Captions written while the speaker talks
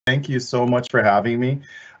Thank you so much for having me.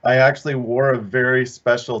 I actually wore a very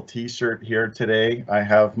special t-shirt here today. I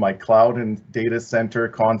have my Cloud and Data Center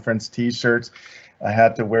Conference t-shirt. I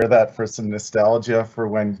had to wear that for some nostalgia for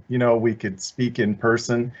when, we could speak in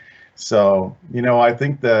person. So, I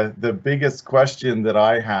think the biggest question that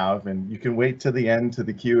I have, and you can wait to the end to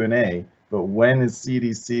the Q&A, but when is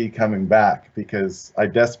CDC coming back? Because I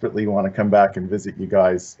desperately want to come back and visit you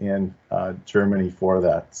guys in Germany for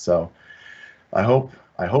that. So I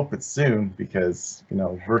hope it's soon because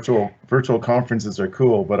virtual conferences are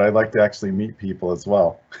cool, but I like to actually meet people as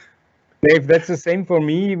well. Dave, that's the same for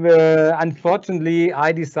me. Unfortunately,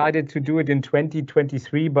 I decided to do it in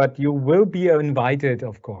 2023, but you will be invited,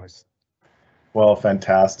 of course. Well,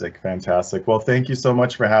 fantastic. Well, thank you so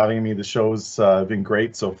much for having me. The show's been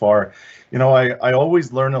great so far. I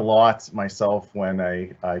always learn a lot myself when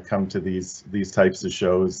I come to these types of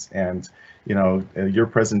shows. And, your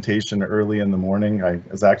presentation early in the morning, I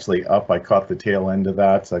was actually up. I caught the tail end of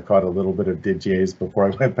that. I caught a little bit of DJs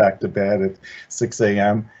before I went back to bed at 6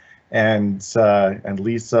 a.m. And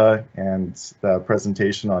Lisa and the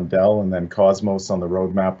presentation on Dell and then Cosmos on the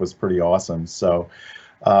roadmap was pretty awesome. So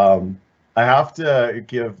I have to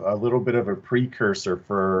give a little bit of a precursor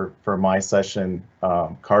for my session,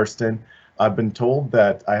 Karsten. I've been told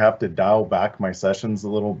that I have to dial back my sessions a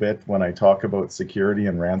little bit when I talk about security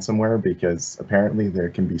and ransomware because apparently they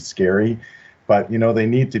can be scary. But they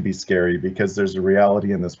need to be scary because there's a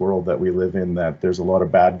reality in this world that we live in that there's a lot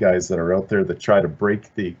of bad guys that are out there that try to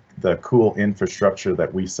break the cool infrastructure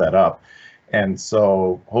that we set up. And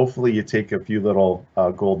so hopefully you take a few little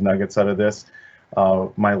gold nuggets out of this.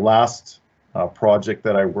 My last project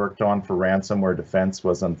that I worked on for ransomware defense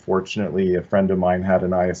was unfortunately a friend of mine had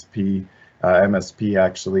an ISP, MSP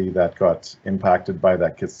actually, that got impacted by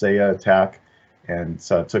that Kaseya attack and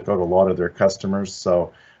took out a lot of their customers.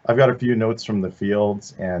 So I've got a few notes from the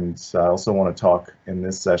fields, and I also want to talk in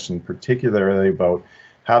this session particularly about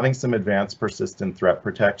having some advanced persistent threat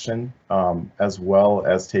protection, as well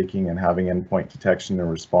as taking and having endpoint detection and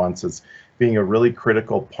responses being a really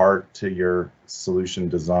critical part to your solution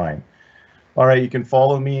design. All right, you can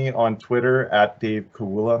follow me on Twitter at Dave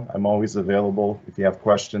Kawula. I'm always available if you have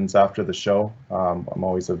questions after the show. I'm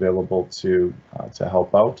always available to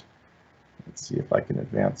help out. Let's see if I can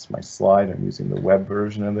advance my slide. I'm using the web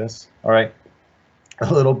version of this. All right,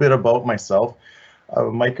 a little bit about myself.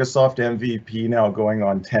 Microsoft MVP now going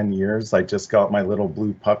on 10 years. I just got my little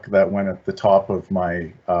blue puck that went at the top of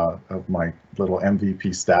my little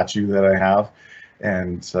MVP statue that I have.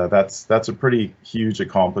 And that's a pretty huge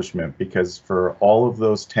accomplishment because for all of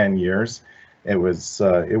those 10 years, it was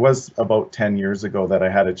about 10 years ago that I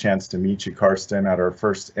had a chance to meet you, Karsten, at our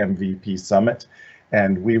first MVP summit.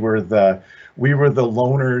 And we were the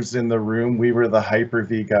loners in the room. We were the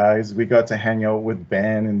Hyper-V guys. We got to hang out with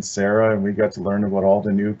Ben and Sarah, and we got to learn about all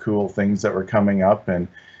the new cool things that were coming up. And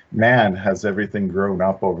man, has everything grown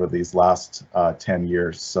up over these last 10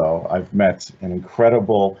 years. So I've met an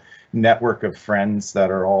incredible network of friends that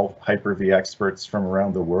are all Hyper-V experts from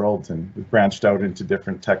around the world, and we've branched out into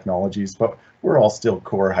different technologies, but we're all still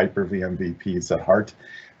core Hyper-V MVPs at heart.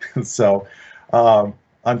 So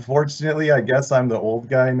unfortunately, I guess I'm the old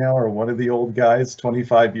guy now, or one of the old guys,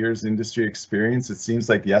 25 years industry experience. It seems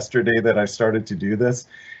like yesterday that I started to do this.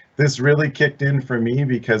 This really kicked in for me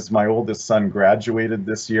because my oldest son graduated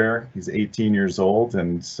this year. He's 18 years old,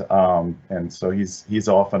 and so he's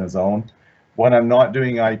off on his own. When I'm not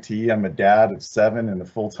doing IT, I'm a dad of 7 and a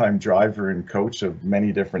full-time driver and coach of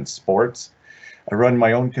many different sports. I run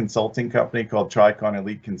my own consulting company called Tricon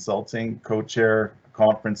Elite Consulting, co-chair a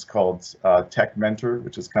conference called Tech Mentor,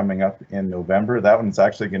 which is coming up in November. That one's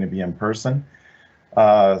actually going to be in person.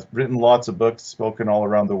 Written lots of books, spoken all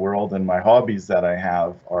around the world, and my hobbies that I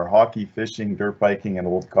have are hockey, fishing, dirt biking, and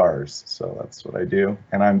old cars. So that's what I do.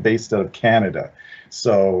 And I'm based out of Canada.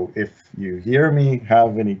 So if you hear me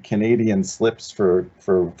have any Canadian slips for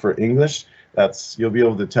English, you'll be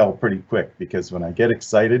able to tell pretty quick because when I get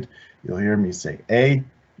excited, you'll hear me say A,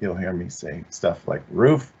 you'll hear me say stuff like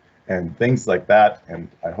roof and things like that. And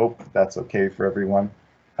I hope that's okay for everyone.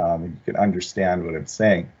 You can understand what I'm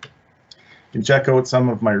saying. You can check out some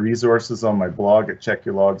of my resources on my blog at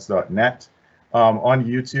checkyourlogs.net. On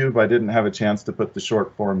YouTube, I didn't have a chance to put the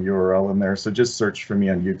short form URL in there, so just search for me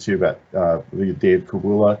on YouTube at Dave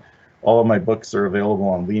Kawula. All of my books are available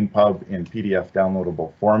on LeanPub in PDF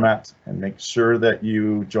downloadable format, and make sure that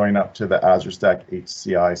you join up to the Azure Stack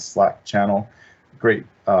HCI Slack channel. Great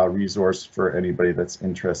resource for anybody that's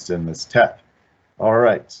interested in this tech. All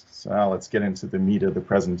right, so now let's get into the meat of the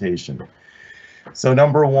presentation. So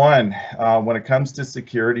number one, when it comes to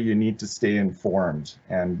security, you need to stay informed.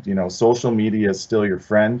 And social media is still your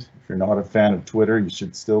friend. If you're not a fan of Twitter, you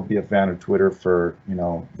should still be a fan of Twitter for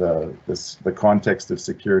the context of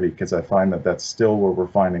security, because I find that that's still where we're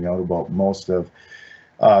finding out about most of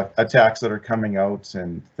attacks that are coming out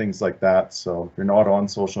and things like that. So if you're not on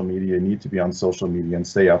social media, you need to be on social media and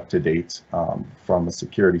stay up to date from a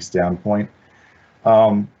security standpoint.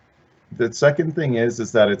 The second thing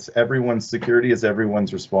is that it's everyone's security is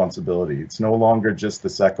everyone's responsibility. It's no longer just the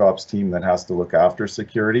SecOps team that has to look after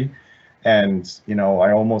security. And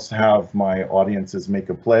I almost have my audiences make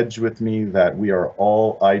a pledge with me that we are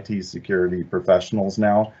all IT security professionals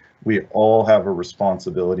now. We all have a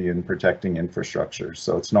responsibility in protecting infrastructure.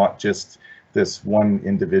 So it's not just this one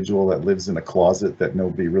individual that lives in a closet that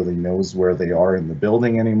nobody really knows where they are in the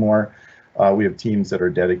building anymore. We have teams that are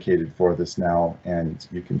dedicated for this now, and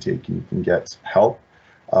you can get help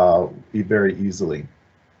very easily.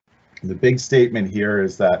 The big statement here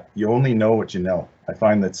is that you only know what you know. I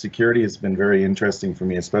find that security has been very interesting for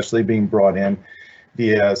me, especially being brought in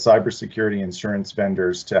via cybersecurity insurance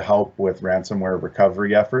vendors to help with ransomware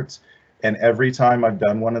recovery efforts. And every time I've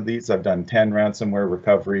done one of these, I've done 10 ransomware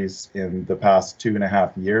recoveries in the past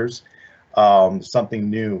 2.5 years. Something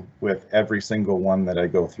new with every single one that I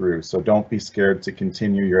go through. So don't be scared to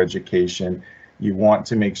continue your education. You want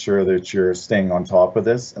to make sure that you're staying on top of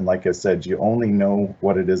this. And like I said, you only know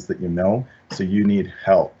what it is that you know, so you need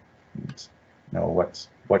help.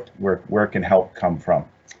 Where can help come from?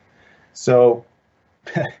 So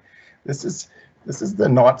this is the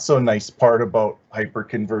not so nice part about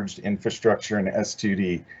hyperconverged infrastructure and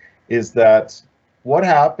S2D, is that what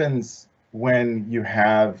happens when you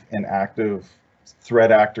have an active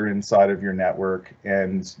threat actor inside of your network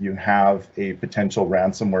and you have a potential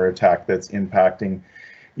ransomware attack that's impacting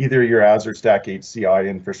either your Azure Stack HCI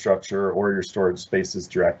infrastructure or your storage space's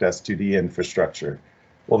direct S2D infrastructure.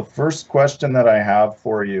 Well, the first question that I have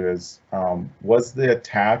for you is, was the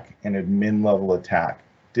attack an admin level attack?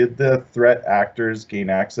 Did the threat actors gain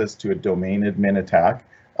access to a domain admin attack,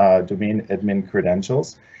 domain admin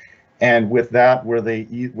credentials? And with that, were they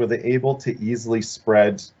able to easily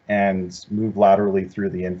spread and move laterally through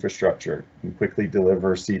the infrastructure and quickly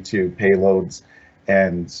deliver C2 payloads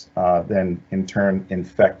and then in turn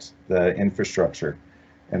infect the infrastructure?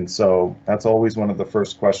 And so that's always one of the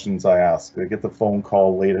first questions I ask. I get the phone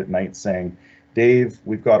call late at night saying, Dave,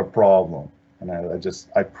 we've got a problem. And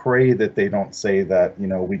I pray that they don't say that,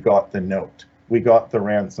 we got the note. We got the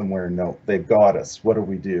ransomware note. They've got us. What do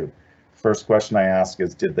we do? First question I ask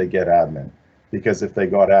is, did they get admin? Because if they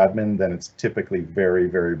got admin, then it's typically very,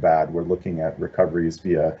 very bad. We're looking at recoveries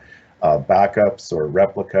via backups or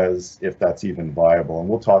replicas, if that's even viable. And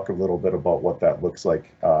we'll talk a little bit about what that looks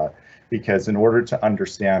like, because in order to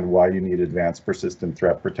understand why you need advanced persistent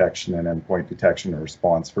threat protection and endpoint detection and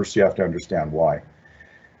response, first you have to understand why.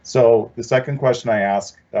 So the second question I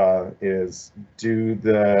ask is, do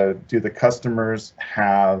the customers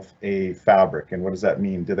have a fabric? And what does that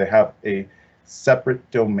mean? Do they have a separate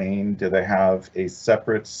domain? Do they have a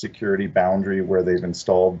separate security boundary where they've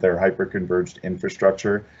installed their hyperconverged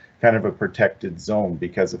infrastructure, kind of a protected zone?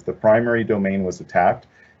 Because if the primary domain was attacked,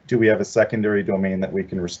 do we have a secondary domain that we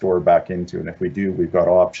can restore back into? And if we do, we've got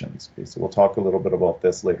options. Okay, so we'll talk a little bit about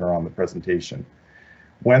this later on in the presentation.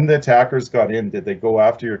 When the attackers got in, did they go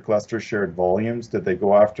after your cluster shared volumes? Did they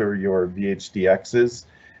go after your VHDXs?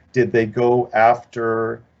 Did they go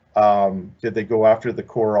after the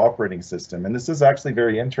core operating system? And this is actually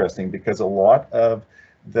very interesting, because a lot of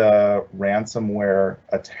the ransomware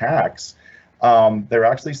attacks, they're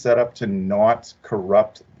actually set up to not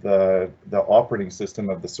corrupt the operating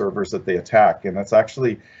system of the servers that they attack. And that's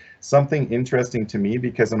actually something interesting to me,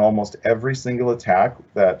 because in almost every single attack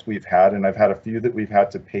that we've had, and I've had a few that we've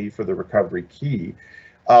had to pay for the recovery key,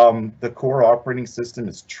 the core operating system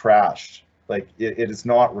is trashed. Like it is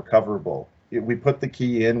not recoverable. We put the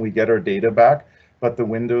key in, we get our data back, but the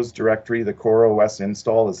Windows directory, the core OS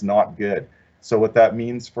install is not good. So what that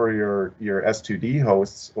means for your S2D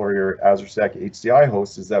hosts or your Azure Stack HCI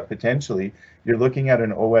hosts is that potentially you're looking at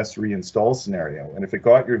an OS reinstall scenario. And if it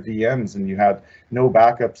got your VMs and you had no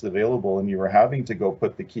backups available and you were having to go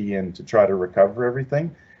put the key in to try to recover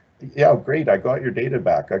everything, yeah, great, I got your data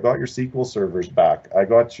back. I got your SQL servers back. I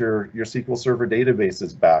got your SQL Server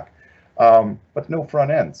databases back, but no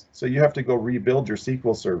front ends. So you have to go rebuild your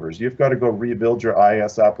SQL servers. You've got to go rebuild your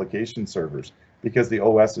IS application servers, because the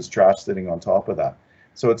OS is trash sitting on top of that.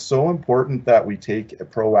 So it's so important that we take a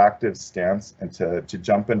proactive stance and to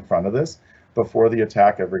jump in front of this before the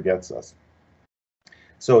attack ever gets us.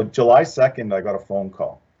 So July 2nd, I got a phone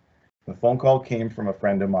call. The phone call came from a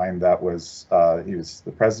friend of mine that was, he was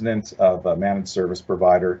the president of a managed service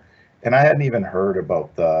provider. And I hadn't even heard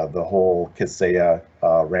about the whole Kaseya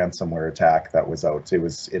ransomware attack that was out.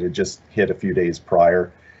 It had just hit a few days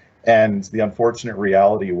prior. And the unfortunate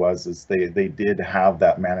reality is they did have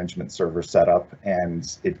that management server set up,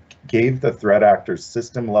 and it gave the threat actors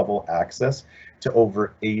system level access to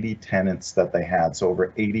over 80 tenants that they had. So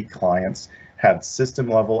over 80 clients had system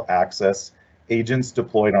level access, agents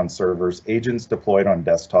deployed on servers, agents deployed on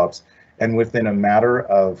desktops. And within a matter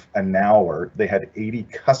of an hour, they had 80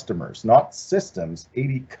 customers, not systems,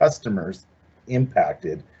 80 customers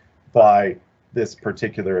impacted by this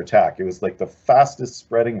particular attack. It was like the fastest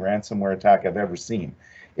spreading ransomware attack I've ever seen.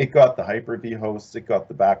 It got the Hyper-V hosts, it got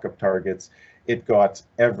the backup targets, it got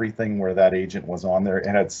everything where that agent was on there. It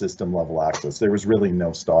had system level access. There was really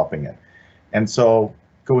no stopping it. And so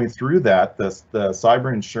going through that, the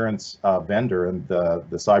cyber insurance vendor and the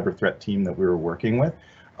cyber threat team that we were working with,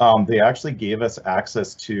 they actually gave us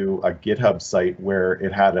access to a GitHub site where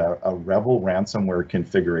it had a Rebel ransomware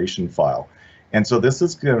configuration file. And so this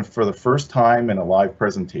is going to, for the first time in a live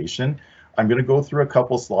presentation, I'm going to go through a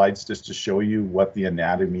couple slides just to show you what the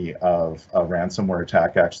anatomy of a ransomware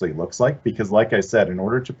attack actually looks like. Because like I said, in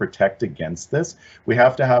order to protect against this, we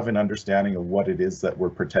have to have an understanding of what it is that we're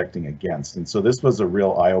protecting against. And so this was a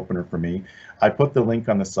real eye-opener for me. I put the link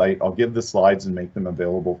on the site. I'll give the slides and make them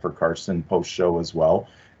available for Carson post-show as well.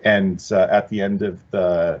 And at the end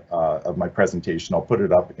of my presentation, I'll put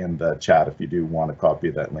it up in the chat if you do want a copy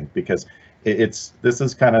of that link, because this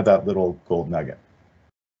is kind of that little gold nugget.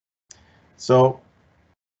 So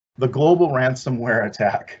the global ransomware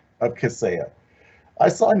attack of Kaseya. I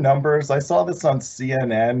saw numbers. I saw this on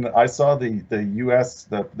CNN. I saw the US,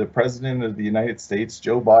 the president of the United States,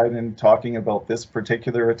 Joe Biden, talking about this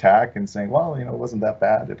particular attack and saying, well, you know, it wasn't that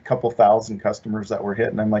bad. A couple thousand customers that were hit.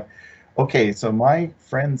 And I'm like, okay, so my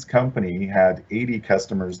friend's company had 80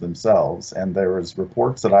 customers themselves, and there was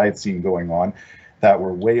reports that I had seen going on that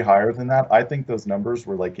were way higher than that. I think those numbers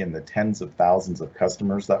were like in the tens of thousands of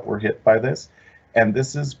customers that were hit by this. And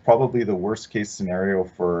this is probably the worst case scenario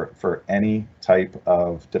for any type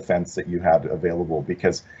of defense that you had available,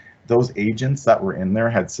 because those agents that were in there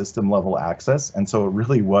had system level access. And so it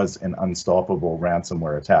really was an unstoppable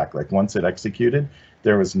ransomware attack. Like once it executed,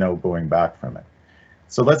 there was no going back from it.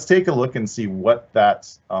 So let's take a look and see what that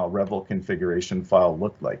Rebel configuration file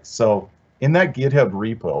looked like. So in that GitHub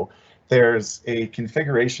repo, there's a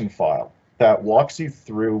configuration file that walks you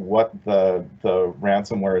through what the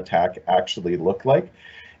ransomware attack actually looked like.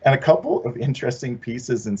 And a couple of interesting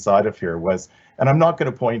pieces inside of here was, and I'm not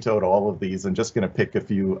going to point out all of these, I'm just going to pick a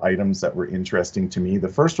few items that were interesting to me. The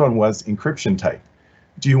first one was encryption type.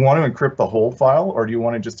 Do you want to encrypt the whole file, or do you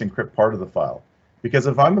want to just encrypt part of the file? Because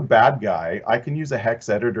if I'm a bad guy, I can use a hex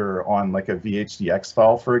editor on like a VHDX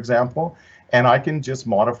file, for example, and I can just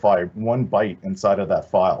modify 1 byte inside of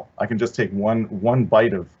that file. I can just take one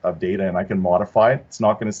byte of data and I can modify it. It's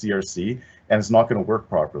not going to CRC and it's not going to work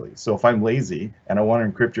properly. So if I'm lazy and I want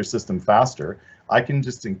to encrypt your system faster, I can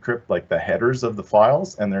just encrypt like the headers of the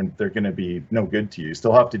files, and they're going to be no good to you. You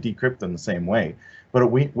still have to decrypt them the same way. But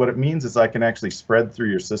what it means is I can actually spread through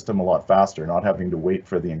your system a lot faster, not having to wait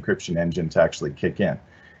for the encryption engine to actually kick in.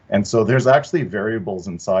 And so there's actually variables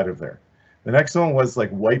inside of there. The next one was like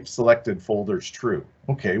wipe selected folders true.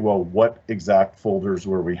 Okay, well, what exact folders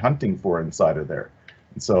were we hunting for inside of there?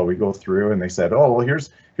 And so we go through and they said, oh, well,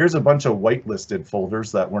 here's a bunch of whitelisted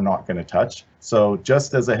folders that we're not going to touch. So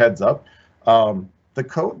just as a heads up, the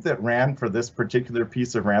code that ran for this particular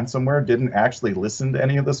piece of ransomware didn't actually listen to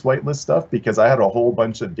any of this whitelist stuff, because I had a whole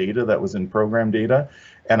bunch of data that was in program data,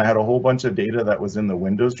 and I had a whole bunch of data that was in the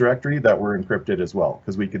Windows directory that were encrypted as well,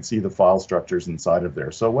 because we could see the file structures inside of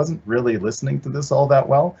there. So it wasn't really listening to this all that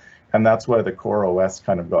well, and that's why the core OS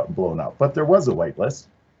kind of got blown up. But there was a whitelist.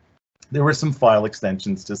 There were some file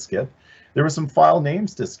extensions to skip. There were some file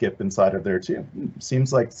names to skip inside of there too.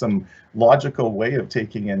 Seems like some logical way of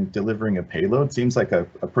taking and delivering a payload. Seems like a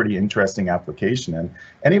pretty interesting application. And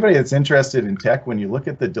anybody that's interested in tech, when you look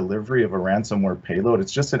at the delivery of a ransomware payload,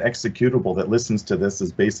 it's just an executable that listens to this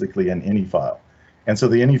as basically an ini file. And so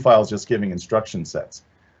the ini file is just giving instruction sets.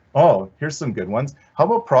 Oh, here's some good ones. How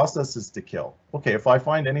about processes to kill? Okay, if I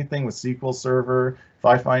find anything with SQL Server, if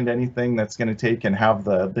I find anything that's going to take and have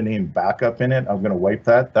the name backup in it, I'm going to wipe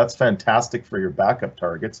that. That's fantastic for your backup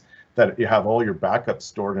targets, that you have all your backups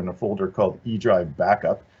stored in a folder called eDrive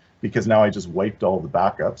backup, because now I just wiped all the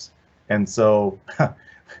backups. And so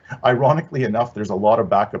ironically enough, there's a lot of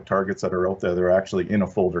backup targets that are out there that are actually in a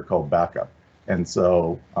folder called backup. And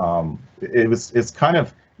so it's kind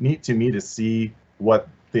of neat to me to see what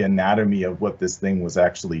the anatomy of what this thing was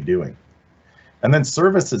actually doing. And then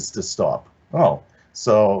services to stop. Oh,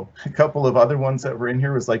 so a couple of other ones that were in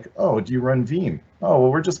here was like, oh, do you run Veeam? Oh,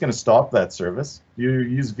 well, we're just going to stop that service. Do you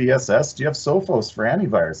use VSS? Do you have Sophos for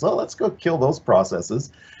antivirus? Well, let's go kill those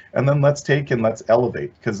processes. And then let's take and let's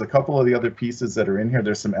elevate, because a couple of the other pieces that are in here,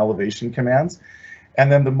 there's some elevation commands.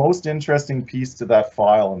 And then the most interesting piece to that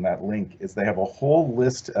file and that link is they have a whole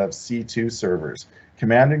list of C2 servers,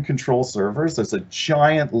 command and control servers. There's a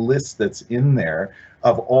giant list that's in there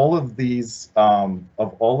of all of these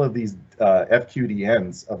FQDNs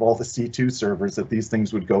of all the C2 servers that these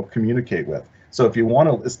things would go communicate with. So if you want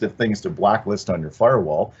a list of things to blacklist on your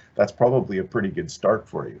firewall, that's probably a pretty good start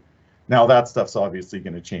for you. Now that stuff's obviously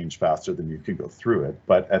going to change faster than you could go through it,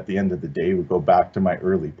 but at the end of the day, we go back to my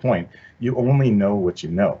early point, you only know what you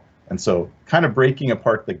know. And so kind of breaking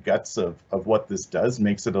apart the guts of what this does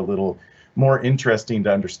makes it a little more interesting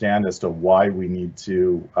to understand as to why we need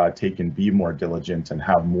to take and be more diligent and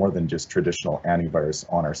have more than just traditional antivirus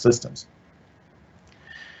on our systems.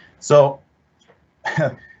 So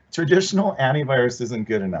traditional antivirus isn't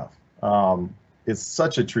good enough. Is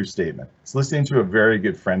such a true statement. I was listening to a very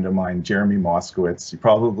good friend of mine, Jeremy Moskowitz. You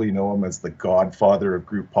probably know him as the godfather of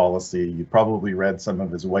group policy. You probably read some of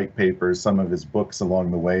his white papers, some of his books along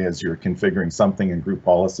the way as you're configuring something in group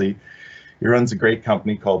policy. He runs a great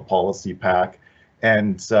company called Policy Pack,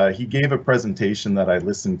 and he gave a presentation that I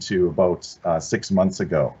listened to about 6 months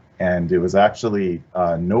ago. And it was actually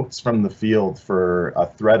notes from the field for a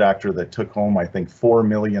threat actor that took home, I think, $4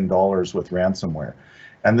 million with ransomware.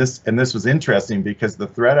 And this was interesting because the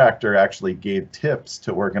threat actor actually gave tips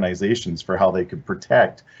to organizations for how they could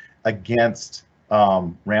protect against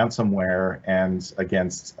ransomware and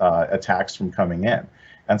against attacks from coming in.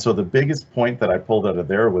 And so the biggest point that I pulled out of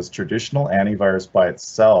there was traditional antivirus by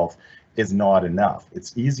itself is not enough.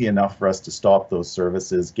 It's easy enough for us to stop those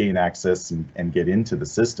services, gain access, and get into the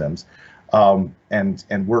systems, and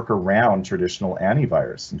work around traditional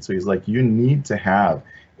antivirus. And so he's like, you need to have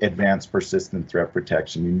advanced persistent threat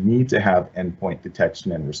protection. You need to have endpoint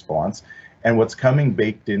detection and response. And what's coming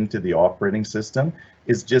baked into the operating system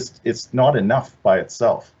is just, it's not enough by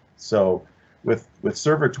itself. So with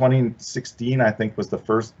Server 2016, I think was the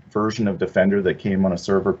first version of Defender that came on a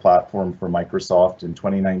server platform for Microsoft in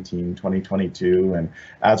 2019, 2022, and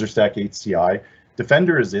Azure Stack HCI.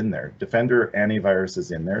 Defender is in there. Defender antivirus is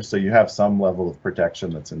in there. So you have some level of protection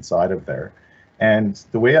that's inside of there. And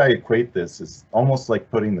the way I equate this is almost like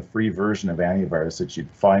putting the free version of antivirus that you'd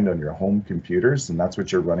find on your home computers, and that's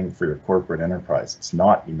what you're running for your corporate enterprise. It's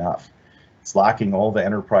not enough. It's lacking all the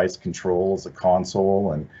enterprise controls, a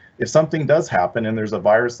console, and if something does happen and there's a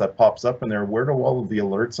virus that pops up in there, where do all of the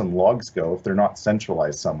alerts and logs go if they're not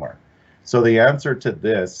centralized somewhere? So the answer to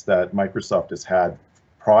this that Microsoft has had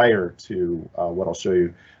prior to what I'll show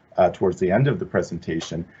you towards the end of the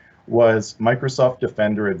presentation was Microsoft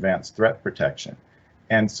Defender Advanced Threat Protection.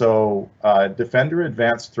 And so Defender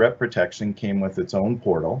Advanced Threat Protection came with its own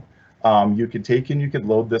portal. You could take and you could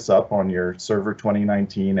load this up on your Server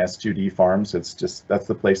 2019 S2D farms. It's just, that's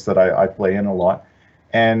the place that I play in a lot.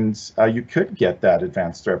 And you could get that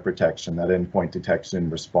advanced threat protection, that endpoint detection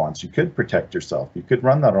and response. You could protect yourself. You could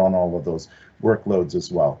run that on all of those workloads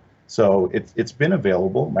as well. So it's been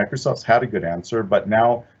available. Microsoft's had a good answer, but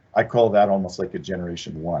now I call that almost like a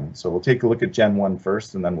generation 1. So we'll take a look at Gen 1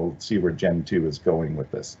 first, and then we'll see where Gen 2 is going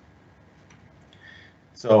with this.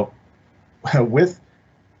 So with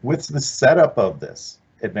the setup of this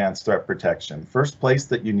advanced threat protection, first place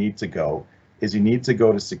that you need to go is you need to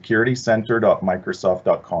go to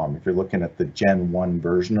securitycenter.microsoft.com if you're looking at the Gen 1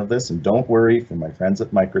 version of this. And don't worry, for my friends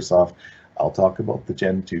at Microsoft, I'll talk about the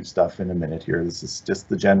Gen 2 stuff in a minute here. This is just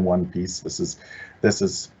the Gen 1 piece. This is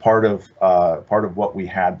part of what we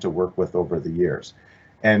had to work with over the years.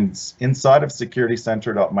 And inside of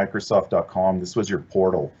securitycenter.microsoft.com, this was your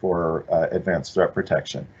portal for advanced threat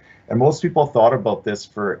protection. And most people thought about this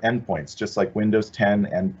for endpoints, just like Windows 10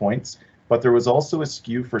 endpoints, but there was also a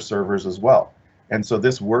SKU for servers as well. And so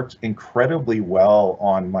this worked incredibly well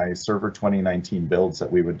on my Server 2019 builds that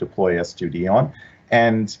we would deploy S2D on.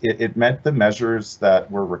 And it met the measures that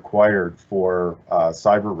were required for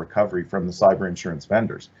cyber recovery from the cyber insurance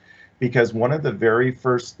vendors. Because one of the very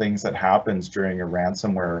first things that happens during a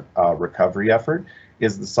ransomware recovery effort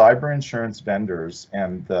is the cyber insurance vendors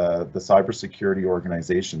and the cybersecurity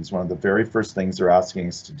organizations, one of the very first things they're asking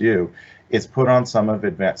us to do is put on some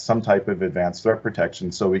type of advanced threat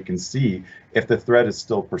protection so we can see if the threat is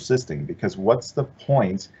still persisting. Because what's the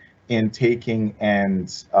point in taking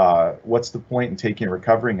and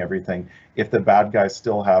recovering everything if the bad guys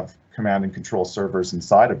still have command and control servers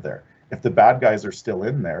inside of there? If the bad guys are still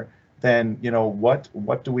in there, then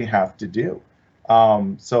what do we have to do?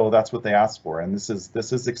 So that's what they asked for, and this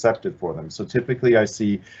is accepted for them. So typically I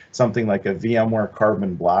see something like a VMware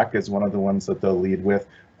Carbon Black is one of the ones that they'll lead with,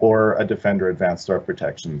 or a Defender Advanced Threat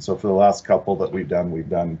Protection. So for the last couple that we've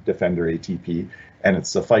done Defender ATP, and it's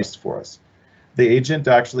sufficed for us. The agent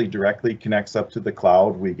actually directly connects up to the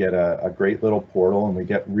cloud. We get a great little portal, and we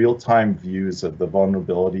get real-time views of the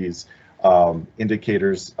vulnerabilities,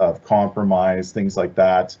 indicators of compromise, things like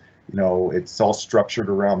that. It's all structured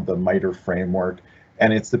around the MITRE framework,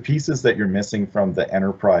 and it's the pieces that you're missing from the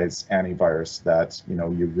enterprise antivirus that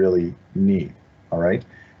you really need. All right,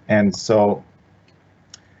 and so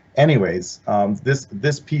anyways,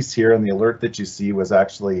 this piece here and the alert that you see was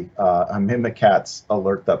actually a Mimikatz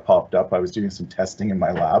alert that popped up. I was doing some testing in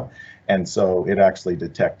my lab, and so it actually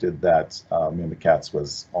detected that Mimikatz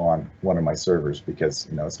was on one of my servers, because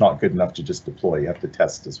it's not good enough to just deploy, you have to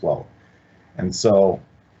test as well. And so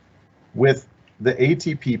with the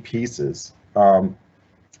ATP pieces,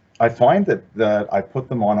 I find that I put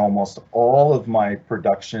them on almost all of my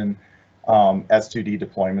production S2D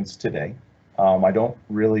deployments today. I don't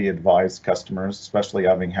really advise customers, especially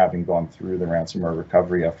having gone through the ransomware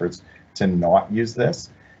recovery efforts, to not use this.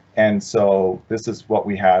 And so this is what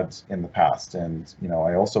we had in the past. And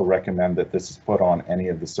I also recommend that this is put on any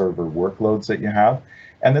of the server workloads that you have.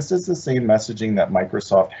 And this is the same messaging that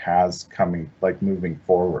Microsoft has moving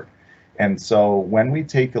forward. And so when we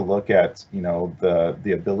take a look at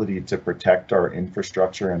the ability to protect our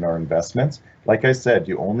infrastructure and our investments, like I said,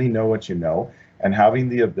 you only know what you know, and having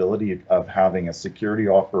the ability of having a security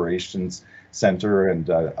operations center and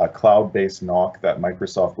a cloud-based NOC that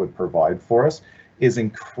Microsoft would provide for us is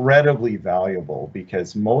incredibly valuable,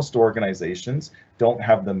 because most organizations don't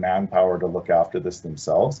have the manpower to look after this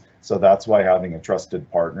themselves. So that's why having a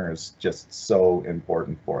trusted partner is just so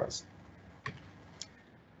important for us.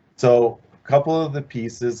 So a couple of the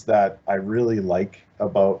pieces that I really like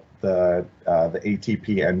about the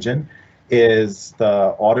ATP engine is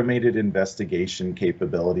the automated investigation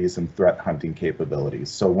capabilities and threat hunting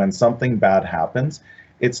capabilities. So when something bad happens,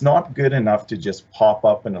 it's not good enough to just pop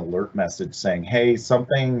up an alert message saying, hey,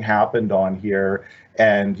 something happened on here,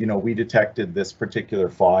 and we detected this particular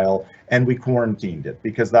file and we quarantined it,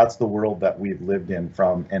 because that's the world that we've lived in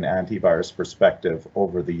from an antivirus perspective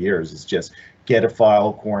over the years. Is just get a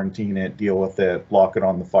file, quarantine it, deal with it, block it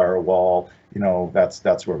on the firewall.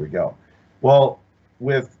 That's where we go. Well,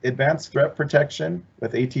 with advanced threat protection,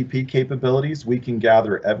 with ATP capabilities, we can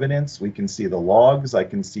gather evidence, we can see the logs, I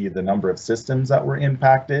can see the number of systems that were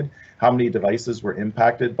impacted, how many devices were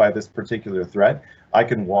impacted by this particular threat. I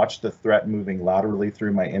can watch the threat moving laterally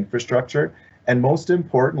through my infrastructure. And most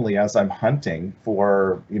importantly, as I'm hunting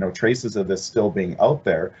for traces of this still being out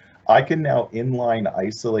there, I can now inline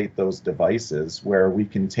isolate those devices where we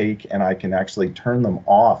can take and I can actually turn them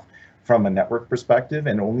off from a network perspective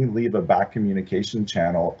and only leave a back communication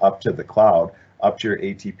channel up to the cloud, up to your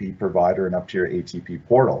ATP provider and up to your ATP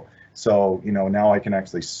portal. So, now I can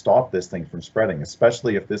actually stop this thing from spreading,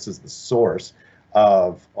 especially if this is the source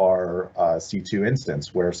of our C2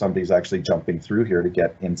 instance, where somebody's actually jumping through here to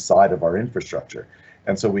get inside of our infrastructure.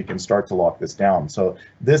 And so we can start to lock this down. So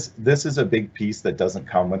this is a big piece that doesn't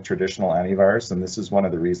come with traditional antivirus, and this is one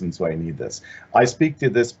of the reasons why I need this. I speak to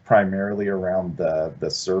this primarily around the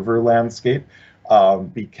server landscape,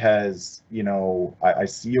 because I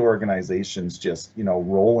see organizations just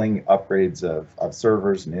rolling upgrades of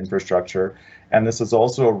servers and infrastructure. And this is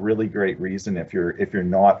also a really great reason, if you're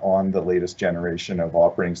not on the latest generation of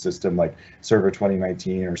operating system like Server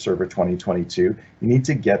 2019 or Server 2022, you need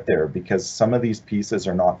to get there, because some of these pieces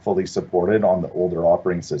are not fully supported on the older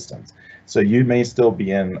operating systems. So you may still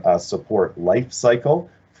be in a support life cycle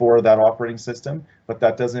for that operating system, but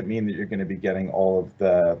that doesn't mean that you're going to be getting all of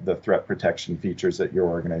the threat protection features that your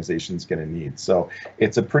organization's going to need. So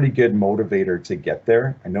it's a pretty good motivator to get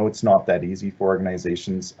there. I know it's not that easy for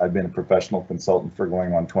organizations. I've been a professional consultant for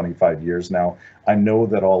going on 25 years now. I know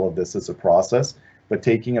that all of this is a process, but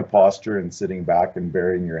taking a posture and sitting back and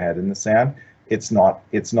burying your head in the sand, it's not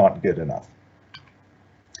good enough.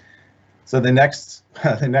 So the next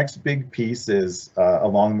big piece is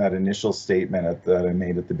along that initial statement that I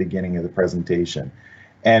made at the beginning of the presentation.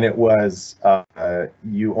 And it was,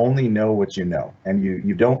 you only know what you know, and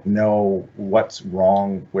you don't know what's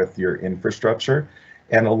wrong with your infrastructure.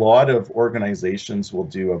 And a lot of organizations will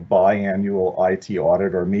do a biannual IT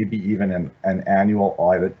audit, or maybe even an annual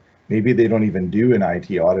audit. Maybe they don't even do an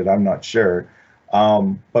IT audit, I'm not sure.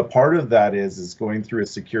 But part of that is going through a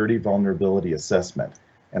security vulnerability assessment.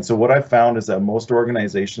 And so what I've found is that most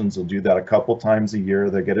organizations will do that a couple times a year.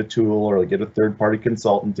 They get a tool or they get a third-party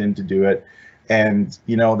consultant in to do it. And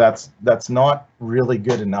you know, that's not really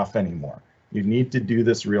good enough anymore. You need to do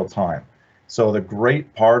this real time. So the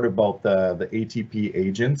great part about the ATP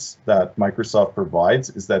agents that Microsoft provides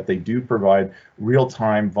is that they do provide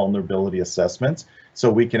real-time vulnerability assessments, so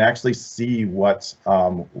we can actually see what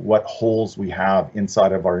holes we have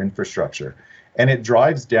inside of our infrastructure. And it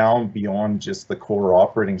drives down beyond just the core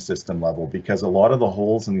operating system level, because a lot of the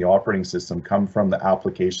holes in the operating system come from the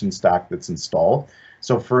application stack that's installed.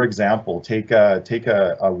 So for example, take a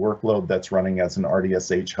workload that's running as an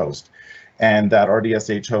RDSH host. And that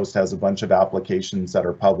RDSH host has a bunch of applications that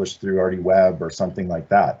are published through RDWeb or something like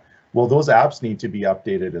that. Well, those apps need to be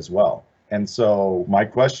updated as well. And so my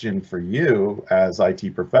question for you as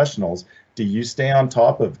IT professionals, do you stay on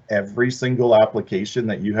top of every single application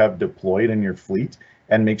that you have deployed in your fleet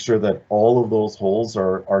and make sure that all of those holes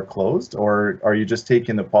are closed? Or are you just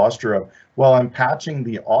taking the posture of, well, I'm patching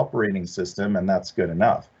the operating system and that's good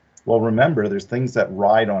enough? Well, remember, there's things that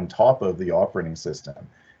ride on top of the operating system.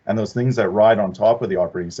 And those things that ride on top of the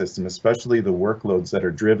operating system, especially the workloads that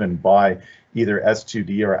are driven by either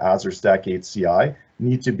S2D or Azure Stack HCI,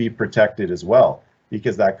 need to be protected as well,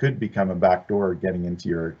 because that could become a backdoor getting into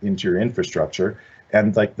your infrastructure.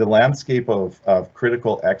 And like the landscape of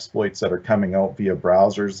critical exploits that are coming out via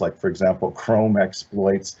browsers, like for example, Chrome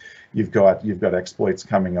exploits, you've got exploits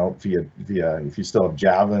coming out via if you still have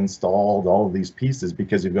Java installed, all of these pieces,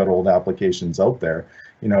 because you've got old applications out there,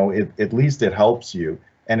 you know, at least it helps you.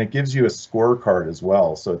 And it gives you a scorecard as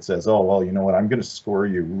well. So it says, oh, well, you know what, I'm going to score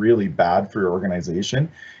you really bad for your organization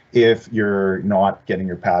if you're not getting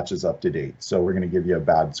your patches up to date. So we're going to give you a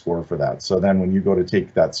bad score for that. So then when you go to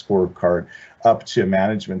take that scorecard up to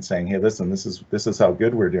management saying, hey, listen, this is how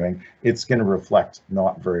good we're doing, it's going to reflect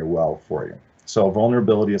not very well for you. So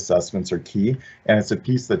vulnerability assessments are key, and it's a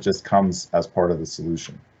piece that just comes as part of the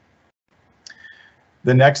solution.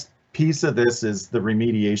 The next piece of this is the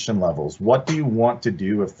remediation levels. What do you want to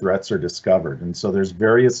do if threats are discovered? And so there's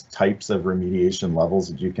various types of remediation levels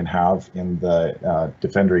that you can have in the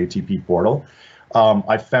Defender ATP portal.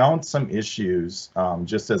 I found some issues,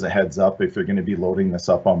 just as a heads up, if you're going to be loading this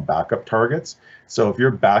up on backup targets. So if you're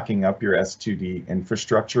backing up your S2D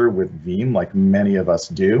infrastructure with Veeam, like many of us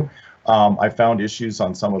do, I found issues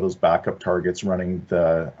on some of those backup targets running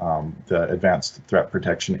the advanced threat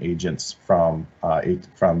protection agents from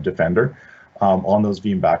Defender. On those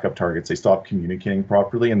Veeam backup targets, they stopped communicating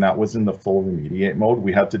properly, and that was in the full remediate mode.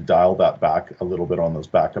 We had to dial that back a little bit on those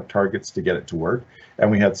backup targets to get it to work, and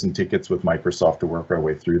we had some tickets with Microsoft to work our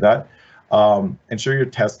way through that. Ensure you're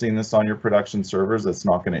testing this on your production servers. It's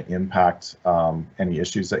not going to impact any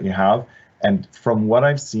issues that you have. And from what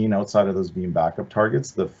I've seen outside of those Veeam backup targets,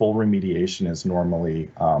 the full remediation is normally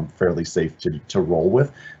fairly safe to roll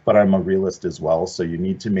with, but I'm a realist as well, so you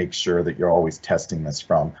need to make sure that you're always testing this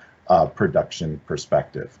from a production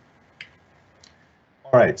perspective.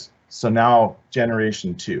 All right, so now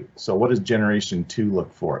generation 2. So what does generation 2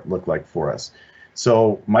 look like for us?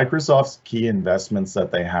 So Microsoft's key investments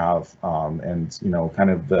that they have, and you know, kind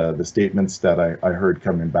of the statements that I heard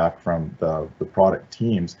coming back from the product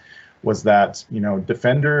teams, was that, you know,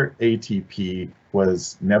 Defender ATP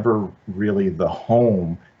was never really the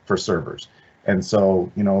home for servers. And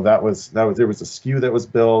so, you know, there was a SKU that was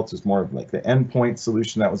built. It was more of like the endpoint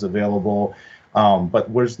solution that was available. But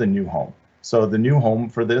where's the new home? So the new home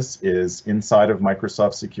for this is inside of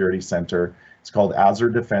Microsoft Security Center. It's called Azure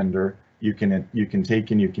Defender. You can take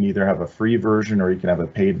and you can either have a free version or you can have a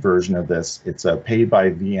paid version of this. It's a pay by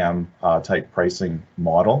VM type pricing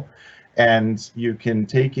model. And you can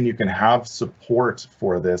take and you can have support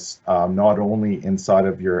for this not only inside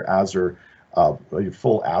of your Azure, your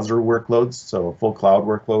full Azure workloads, so full cloud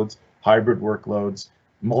workloads, hybrid workloads,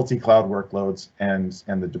 multi-cloud workloads, and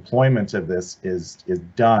the deployment of this is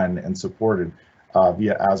done and supported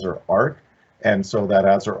via Azure Arc. And so that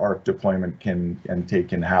Azure Arc deployment can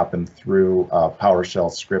happen through a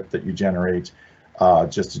PowerShell script that you generate.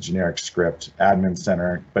 Just a generic script, admin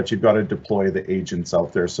center, but you've got to deploy the agents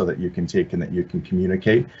out there so that you can take and that you can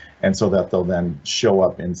communicate, and so that they'll then show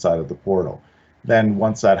up inside of the portal. Then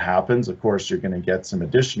once that happens, of course, you're going to get some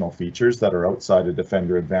additional features that are outside of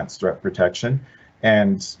Defender Advanced Threat Protection.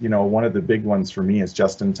 And, you know, one of the big ones for me is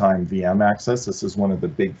just-in-time VM access. This is one of the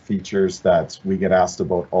big features that we get asked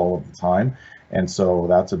about all of the time. And so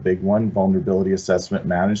that's a big one. Vulnerability assessment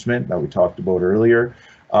management that we talked about earlier.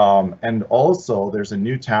 And also there's a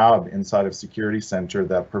new tab inside of Security Center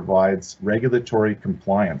that provides regulatory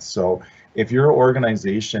compliance. So if your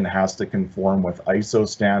organization has to conform with ISO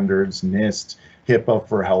standards, NIST, HIPAA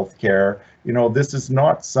for healthcare, you know, this is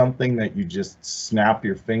not something that you just snap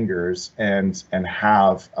your fingers and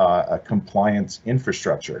have a compliance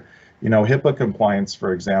infrastructure. You know, HIPAA compliance,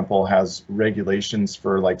 for example, has regulations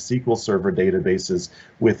for like SQL Server databases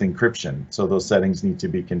with encryption. So those settings need to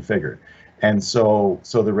be configured. And so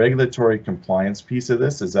the regulatory compliance piece of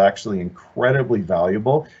this is actually incredibly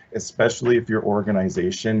valuable, especially if your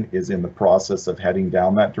organization is in the process of heading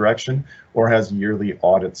down that direction or has yearly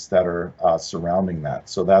audits that are surrounding that.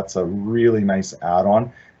 So that's a really nice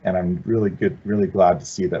add-on, and I'm really glad to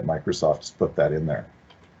see that Microsoft has put that in there.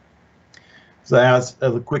 So as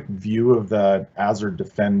a quick view of the Azure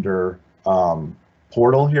Defender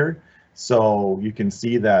portal here. So you can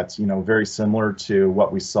see that, you know, very similar to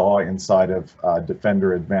what we saw inside of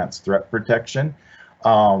Defender Advanced Threat Protection.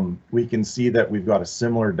 We can see that we've got a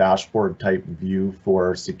similar dashboard type view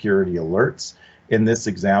for security alerts. In this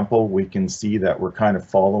example, we can see that we're kind of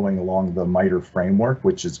following along the MITRE framework,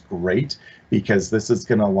 which is great because this is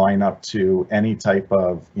going to line up to any type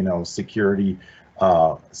of, you know, security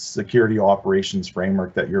operations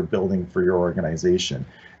framework that you're building for your organization.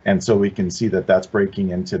 And so we can see that that's breaking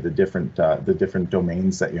into the different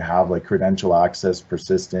domains that you have, like credential access,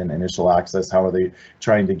 persistent, initial access. How are they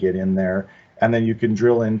trying to get in there? And then you can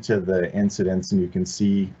drill into the incidents and you can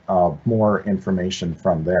see more information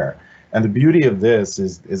from there. And the beauty of this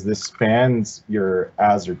is this spans your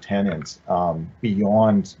Azure tenant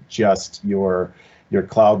beyond just your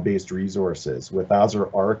cloud-based resources. With Azure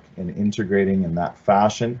Arc and integrating in that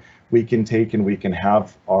fashion, we can take and we can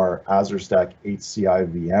have our Azure Stack HCI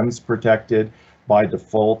VMs protected. By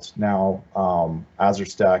default now, Azure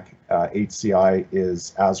Stack HCI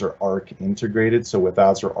is Azure Arc integrated. So with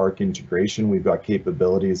Azure Arc integration, we've got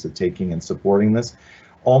capabilities of taking and supporting this.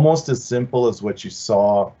 Almost as simple as what you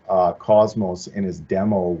saw Cosmos in his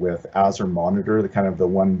demo with Azure Monitor, the kind of the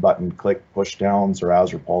one button click push downs or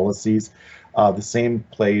Azure policies. The same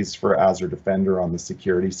plays for Azure Defender on the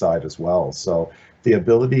security side as well. So the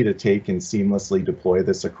ability to take and seamlessly deploy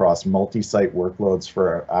this across multi-site workloads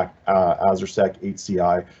for Azure Stack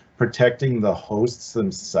HCI, protecting the hosts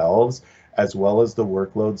themselves, as well as the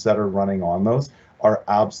workloads that are running on those, are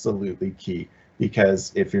absolutely key.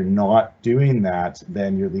 Because if you're not doing that,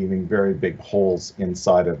 then you're leaving very big holes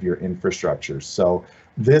inside of your infrastructure. So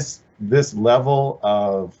this level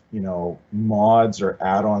of, you know, mods or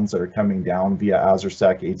add-ons that are coming down via Azure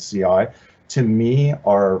Stack HCI, to me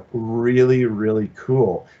are really, really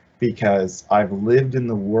cool, because I've lived in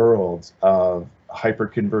the world of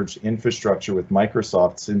hyperconverged infrastructure with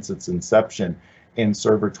Microsoft since its inception in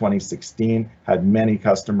Server 2016, had many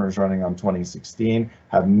customers running on 2016,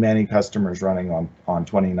 have many customers running on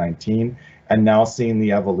 2019, and now seeing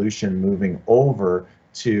the evolution moving over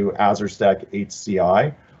to Azure Stack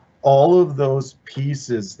HCI. All of those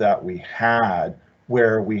pieces that we had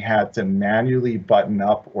where we had to manually button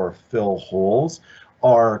up or fill holes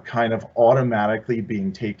are kind of automatically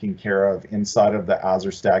being taken care of inside of the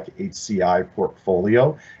Azure Stack HCI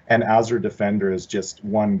portfolio. And Azure Defender is just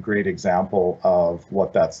one great example of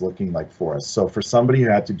what that's looking like for us. So for somebody who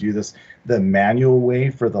had to do this the manual way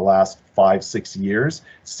for the last 5-6 years,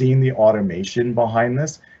 seeing the automation behind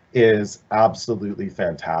this is absolutely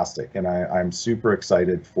fantastic. And I'm super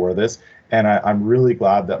excited for this. And I'm really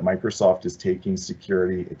glad that Microsoft is taking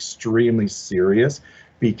security extremely serious,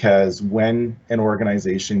 because when an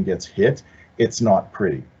organization gets hit, it's not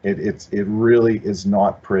pretty. It really is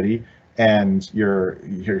not pretty. And you're,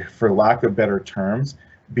 for lack of better terms,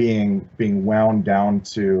 being wound down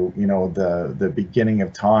to, you know, the beginning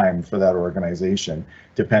of time for that organization,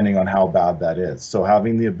 depending on how bad that is. So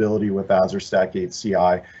having the ability with Azure Stack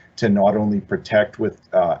HCI to not only protect with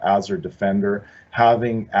Azure Defender,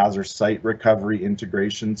 having Azure Site Recovery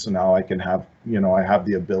integration, so now I can have, you know, I have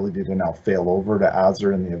the ability to now fail over to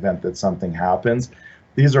Azure in the event that something happens.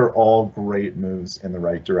 These are all great moves in the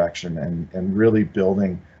right direction, and really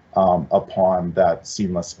building upon that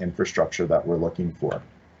seamless infrastructure that we're looking for.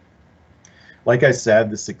 Like I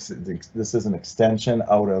said, this is an extension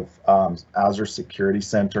out of Azure Security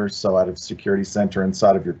Center, so out of Security Center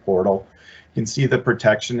inside of your portal. You can see the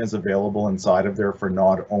protection is available inside of there for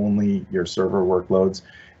not only your server workloads.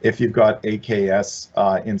 If you've got AKS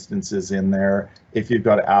instances in there, if you've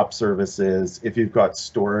got app services, if you've got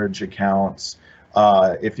storage accounts,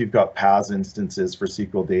 if you've got PaaS instances for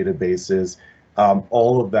SQL databases,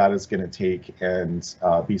 all of that is going to take and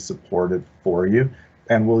be supported for you.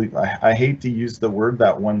 And I hate to use the word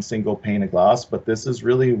that one single pane of glass, but this is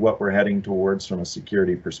really what we're heading towards from a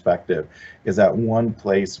security perspective, is that one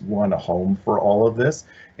place, one home for all of this,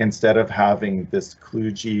 instead of having this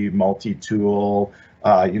kludgy multi-tool,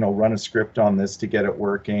 you know, run a script on this to get it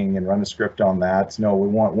working and run a script on that. No, we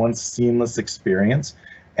want one seamless experience,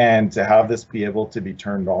 and to have this be able to be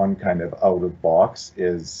turned on kind of out of box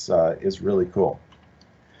is really cool.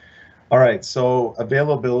 All right, so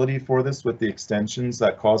availability for this with the extensions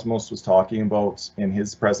that Cosmos was talking about in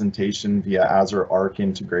his presentation via Azure Arc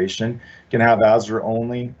integration. You can have Azure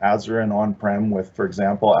only, Azure and on-prem with, for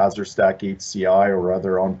example, Azure Stack HCI or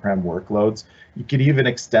other on-prem workloads. You could even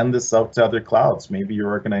extend this out to other clouds. Maybe your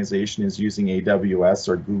organization is using AWS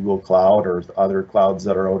or Google Cloud or other clouds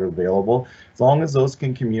that are out available. As long as those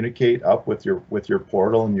can communicate up with your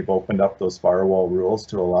portal and you've opened up those firewall rules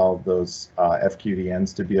to allow those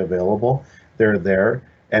FQDNs to be available, they're there.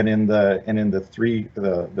 And in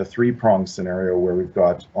the three-pronged scenario where we've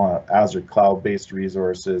got Azure cloud-based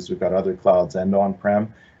resources, we've got other clouds and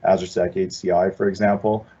on-prem, Azure Stack HCI, for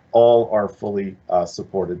example, all are fully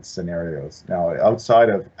supported scenarios. Now, outside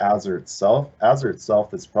of Azure itself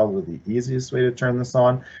is probably the easiest way to turn this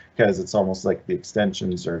on because it's almost like the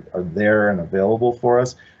extensions are there and available for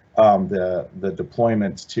us. The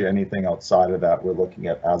deployment to anything outside of that, we're looking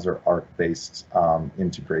at Azure Arc-based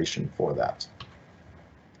integration for that.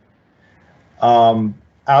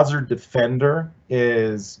 Azure Defender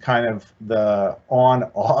is kind of the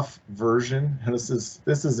on-off version. And this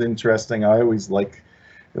is interesting. I always like,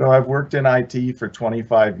 I've worked in IT for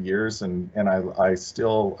 25 years, and I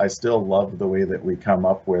still love the way that we come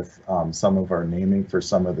up with some of our naming for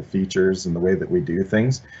some of the features and the way that we do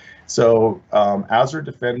things. So Azure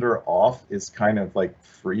Defender off is kind of like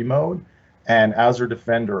free mode, and Azure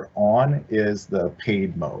Defender on is the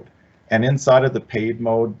paid mode. And inside of the paid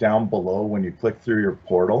mode down below, when you click through your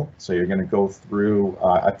portal, so you're going to go through,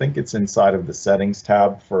 I think it's inside of the settings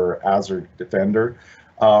tab for Azure Defender.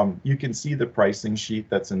 You can see the pricing sheet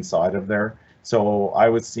that's inside of there. So I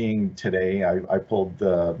was seeing today, I pulled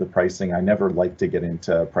the pricing. I never like to get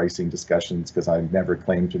into pricing discussions because I never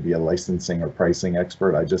claim to be a licensing or pricing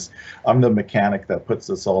expert. I'm the mechanic that puts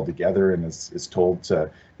this all together and is told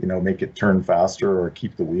to, make it turn faster or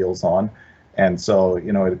keep the wheels on. And so,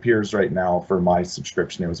 it appears right now for my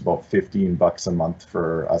subscription, it was about $15 a month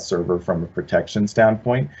for a server from a protection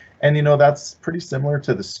standpoint. And, that's pretty similar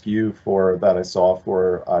to the SKU that I saw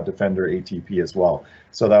for Defender ATP as well.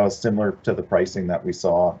 So that was similar to the pricing that we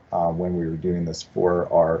saw when we were doing this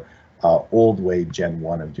for our old way Gen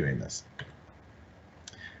 1 of doing this.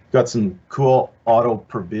 Got some cool auto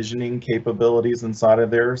provisioning capabilities inside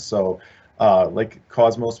of there. So like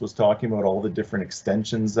Cosmos was talking about, all the different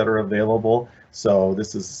extensions that are available. So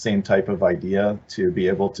this is the same type of idea to be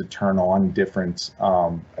able to turn on different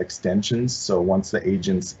extensions. So once the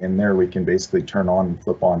agent's in there, we can basically turn on and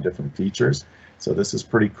flip on different features. So this is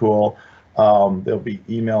pretty cool. There'll be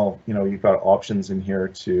email, you've got options in here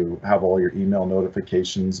to have all your email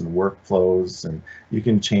notifications and workflows, and you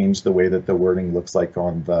can change the way that the wording looks like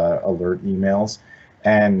on the alert emails.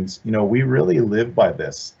 And, we really live by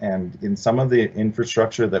this. And in some of the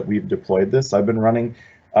infrastructure that we've deployed this, I've been running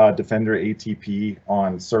Defender ATP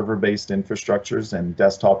on server-based infrastructures and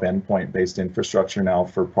desktop endpoint-based infrastructure now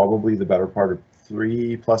for probably the better part of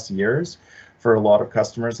 3+ years for a lot of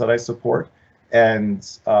customers that I support. And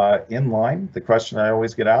in line, the question I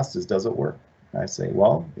always get asked is, does it work? And I say,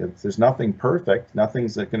 well, there's nothing perfect.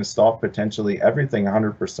 Nothing's going to stop potentially everything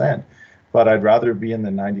 100%. But I'd rather be in the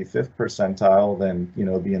 95th percentile than,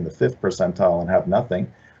 be in the 5th percentile and have nothing.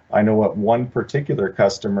 I know at one particular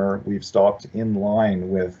customer, we've stopped in line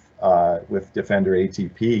with Defender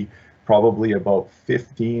ATP, probably about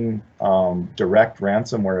 15 direct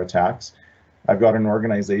ransomware attacks. I've got an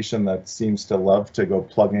organization that seems to love to go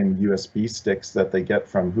plug in USB sticks that they get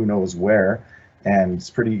from who knows where. And it's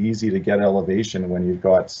pretty easy to get elevation when you've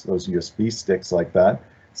got those USB sticks like that.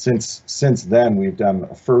 Since then, we've done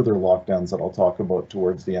further lockdowns that I'll talk about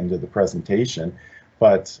towards the end of the presentation.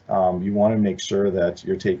 But you want to make sure that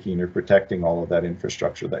you're protecting all of that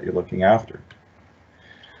infrastructure that you're looking after.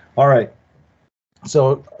 All right.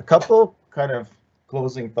 So a couple kind of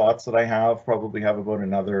closing thoughts that I have, probably have about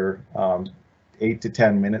another 8 to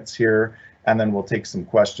 10 minutes here, and then we'll take some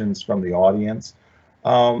questions from the audience.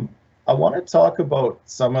 I want to talk about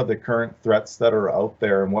some of the current threats that are out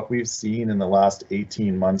there and what we've seen in the last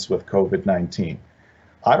 18 months with COVID-19.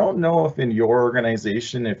 I don't know if in your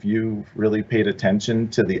organization, if you've really paid attention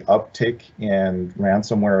to the uptick in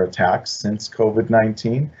ransomware attacks since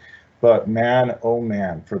COVID-19, but man, oh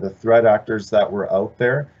man, for the threat actors that were out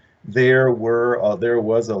there, there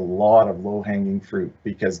was a lot of low-hanging fruit,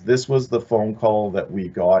 because this was the phone call that we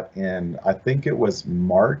got in, I think it was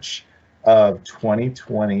March of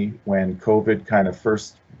 2020 when COVID kind of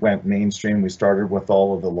first went mainstream. We started with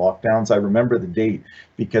all of the lockdowns. I remember the date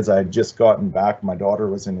because I had just gotten back. My daughter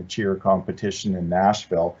was in a cheer competition in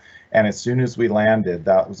Nashville, and as soon as we landed,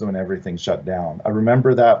 that was when everything shut down. I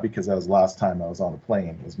remember that because that was last time I was on a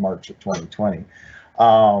plane. It was March of 2020.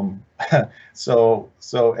 Um, so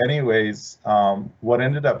anyways, what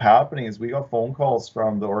ended up happening is we got phone calls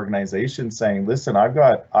from the organization saying, listen, I've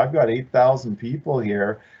got 8,000 people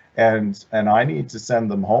here, and I need to send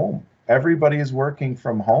them home. Everybody is working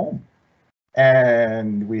from home.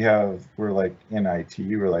 And we're like in IT,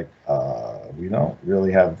 we're like, we don't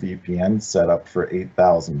really have VPN set up for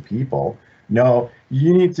 8,000 people. No,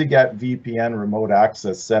 you need to get VPN remote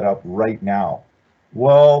access set up right now.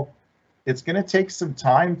 Well, it's going to take some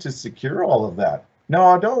time to secure all of that.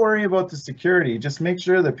 No, don't worry about the security. Just make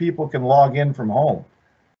sure that people can log in from home.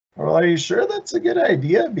 Well, are you sure that's a good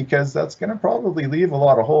idea? Because that's going to probably leave a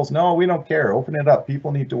lot of holes. No, we don't care. Open it up.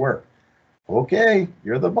 People need to work. Okay,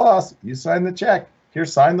 you're the boss. You sign the check. Here,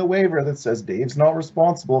 sign the waiver that says Dave's not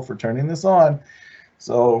responsible for turning this on.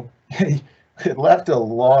 So it left a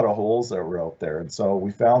lot of holes that were out there. And so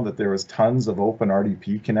we found that there was tons of open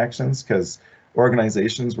RDP connections because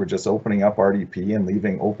organizations were just opening up RDP and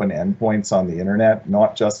leaving open endpoints on the internet,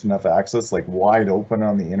 not just enough access, like wide open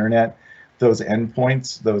on the internet. Those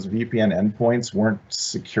endpoints, those VPN endpoints weren't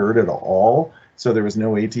secured at all. So there was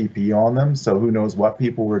no ATP on them. So who knows what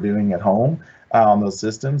people were doing at home on those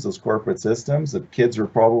systems, those corporate systems. The kids were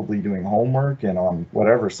probably doing homework and on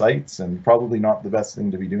whatever sites, and probably not the best thing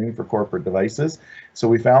to be doing for corporate devices. So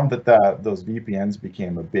we found that those VPNs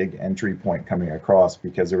became a big entry point coming across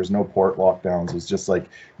because there was no port lockdowns. It was just like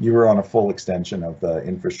you were on a full extension of the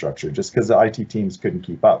infrastructure just because the IT teams couldn't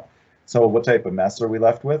keep up. So what type of mess are we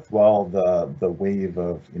left with? Well, the wave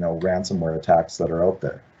of ransomware attacks that are out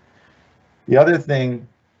there. The other thing,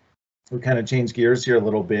 we kind of change gears here a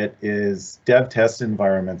little bit, is dev test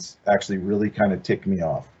environments actually really kind of tick me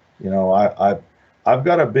off. I've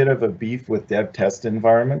got a bit of a beef with dev test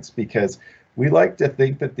environments because we like to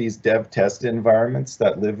think that these dev test environments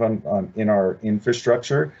that live in our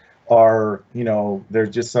infrastructure are, they're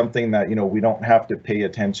just something that, we don't have to pay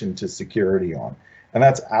attention to security on. And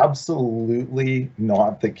that's absolutely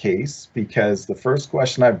not the case, because the first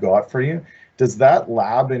question I've got for you, does that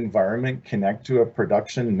lab environment connect to a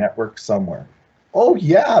production network somewhere? Oh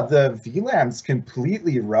yeah, the VLAN's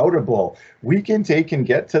completely routable. We can take and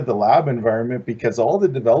get to the lab environment because all the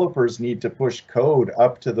developers need to push code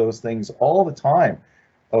up to those things all the time.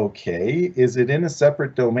 Okay, is it in a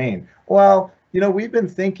separate domain? Well, we've been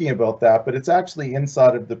thinking about that, but it's actually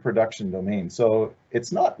inside of the production domain. So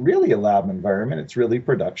it's not really a lab environment, it's really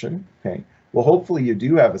production, okay? Well, hopefully you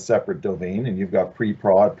do have a separate domain and you've got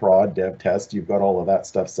pre-prod, prod, dev, test, you've got all of that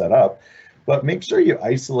stuff set up. But make sure you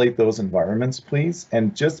isolate those environments, please.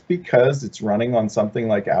 And just because it's running on something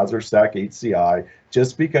like Azure Stack HCI,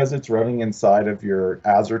 just because it's running inside of your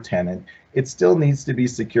Azure tenant, it still needs to be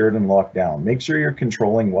secured and locked down. Make sure you're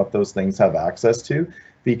controlling what those things have access to,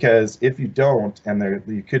 because if you don't, and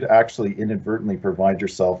you could actually inadvertently provide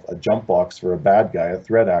yourself a jump box for a bad guy, a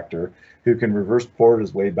threat actor, who can reverse port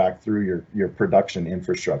his way back through your production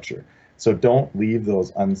infrastructure. So don't leave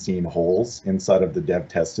those unseen holes inside of the dev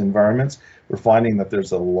test environments. We're finding that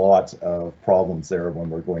there's a lot of problems there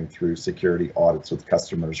when we're going through security audits with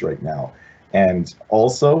customers right now. And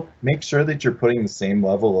also make sure that you're putting the same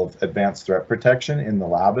level of advanced threat protection in the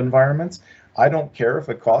lab environments. I don't care if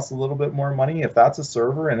it costs a little bit more money. If that's a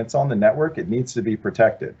server and it's on the network, it needs to be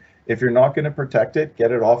protected. If you're not going to protect it,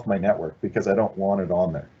 get it off my network, because I don't want it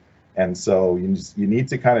on there. And so you need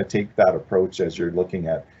to kind of take that approach as you're looking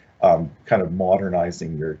at kind of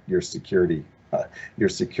modernizing your security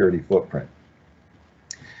footprint.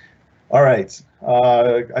 All right,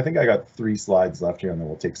 I think I got 3 slides left here, and then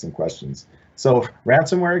we'll take some questions. So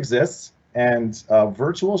ransomware exists, and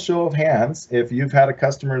virtual show of hands if you've had a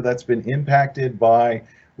customer that's been impacted by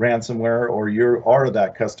ransomware, or you are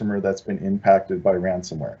that customer that's been impacted by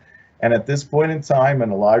ransomware. And at this point in time,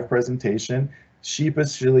 in a live presentation,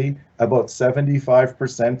 sheepishly, about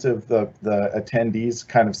 75% of the attendees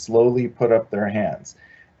kind of slowly put up their hands.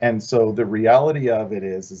 And so the reality of it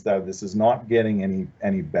is that this is not getting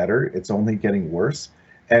any better. It's only getting worse.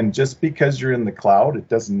 And just because you're in the cloud, it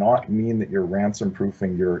does not mean that you're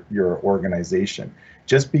ransom-proofing your organization.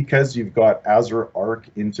 Just because you've got Azure Arc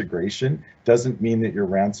integration doesn't mean that you're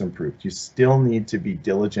ransom-proofed. You still need to be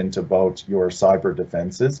diligent about your cyber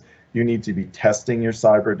defenses. You need to be testing your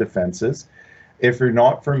cyber defenses. If you're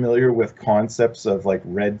not familiar with concepts of like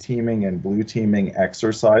red teaming and blue teaming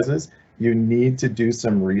exercises, you need to do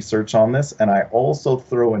some research on this. And I also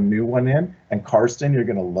throw a new one in, and Karsten, you're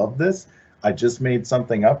gonna love this. I just made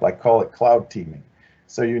something up, I call it cloud teaming.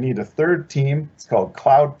 So you need a third team, it's called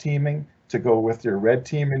cloud teaming, to go with your red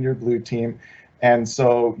team and your blue team. And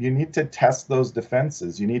so you need to test those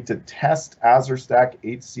defenses. You need to test Azure Stack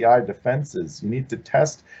HCI defenses. You need to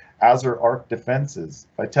test Azure Arc defenses.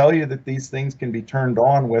 If I tell you that these things can be turned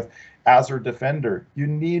on with Azure Defender, you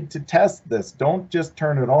need to test this. Don't just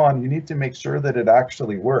turn it on. You need to make sure that it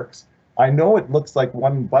actually works. I know it looks like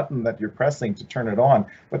one button that you're pressing to turn it on,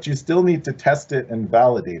 but you still need to test it and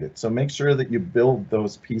validate it. So make sure that you build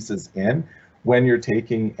those pieces in when you're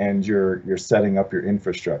taking and you're setting up your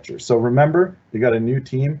infrastructure. So remember, you got a new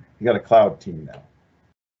team, you got a cloud team now.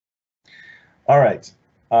 All right,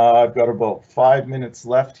 I've got about 5 minutes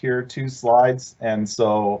left here, 2 slides, and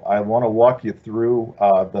so I want to walk you through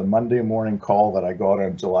the Monday morning call that I got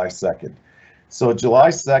on July 2nd. So July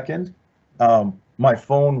 2nd, my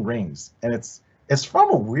phone rings, and it's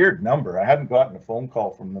from a weird number. I hadn't gotten a phone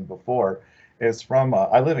call from them before. It's from,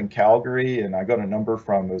 I live in Calgary, and I got a number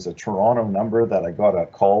from, it was a Toronto number that I got a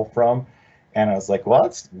call from, and I was like, well,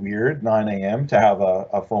 that's weird, 9 a.m. to have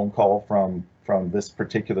a phone call from this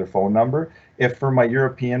particular phone number. If for my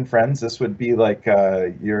European friends, this would be like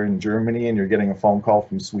you're in Germany and you're getting a phone call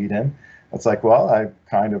from Sweden. It's like, well, I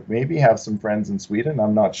kind of maybe have some friends in Sweden,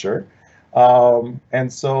 I'm not sure.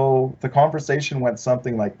 And so the conversation went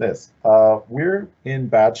something like this. We're in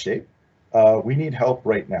bad shape. We need help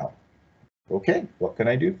right now. Okay, what can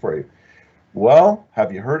I do for you? Well,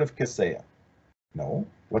 have you heard of Kaseya? No.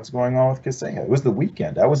 What's going on with Kaseya? It was the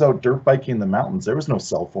weekend. I was out dirt biking in the mountains. There was no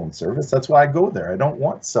cell phone service. That's why I go there. I don't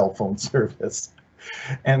want cell phone service.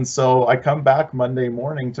 And so I come back Monday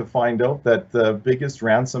morning to find out that the biggest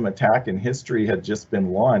ransom attack in history had just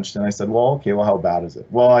been launched. And I said, well, okay, well, how bad is it?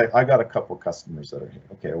 Well, I got a couple customers that are here.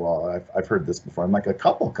 Okay, well, I've heard this before. I'm like, a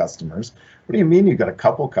couple customers? What do you mean you got a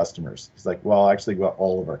couple customers? He's like, well, actually got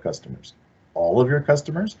all of our customers. All of your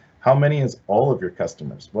customers? How many is all of your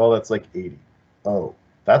customers? Well, that's like 80. Oh,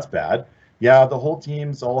 that's bad. Yeah, the whole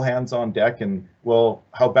team's all hands on deck. And well,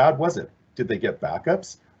 how bad was it? Did they get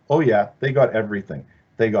backups? Oh yeah, they got everything.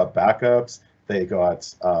 They got backups. They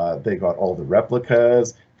got all the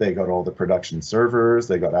replicas. They got all the production servers.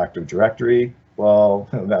 They got Active Directory. Well,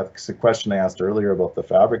 that's the question I asked earlier about the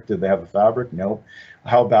fabric. Did they have a fabric? Nope.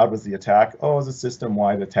 How bad was the attack? Oh, it was a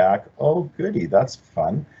system-wide attack. Oh, goody, that's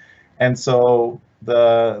fun. And so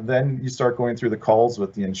then you start going through the calls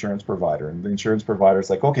with the insurance provider, and the insurance provider is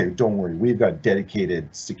like, okay, don't worry, we've got a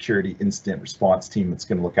dedicated security incident response team that's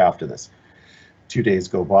going to look after this. 2 days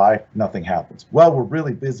go by, nothing happens. Well, we're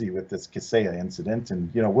really busy with this Kaseya incident,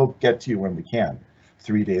 and we'll get to you when we can.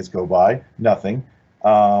 3 days go by, nothing.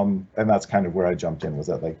 And that's kind of where I jumped in, was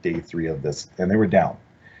at like day 3 of this, and they were down.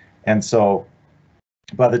 And so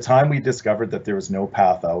by the time we discovered that there was no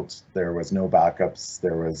path out, there was no backups,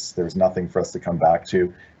 there was nothing for us to come back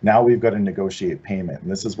to, now we've got to negotiate payment.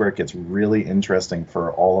 And this is where it gets really interesting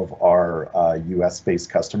for all of our US-based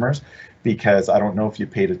customers, because I don't know if you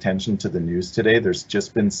paid attention to the news today, there's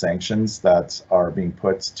just been sanctions that are being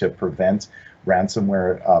put to prevent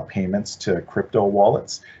ransomware payments to crypto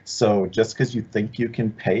wallets. So just because you think you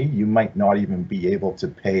can pay, you might not even be able to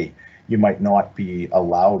pay. You might not be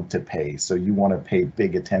allowed to pay. So you want to pay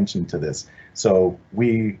big attention to this. So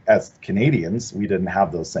we, as Canadians, we didn't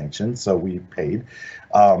have those sanctions, so we paid.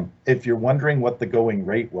 If you're wondering what the going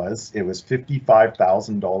rate was, it was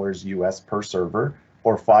 $55,000 US per server,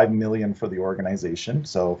 or $5 million for the organization.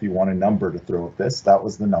 So if you want a number to throw at this, that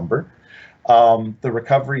was the number. The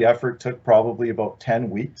recovery effort took probably about 10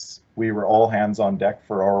 weeks. We were all hands on deck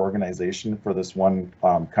for our organization for this one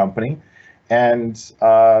company. And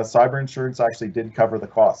cyber insurance actually did cover the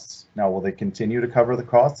costs. Now, will they continue to cover the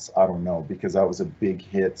costs? I don't know, because that was a big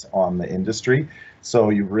hit on the industry. So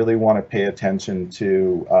you really want to pay attention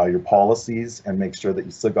to your policies and make sure that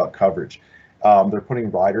you still got coverage. They're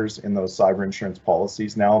putting riders in those cyber insurance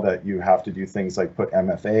policies now that you have to do things like put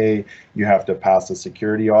MFA, you have to pass a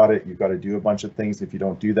security audit, you've got to do a bunch of things. If you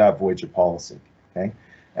don't do that, void your policy, okay?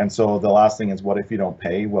 And so the last thing is, what if you don't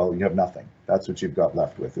pay? Well, you have nothing. That's what you've got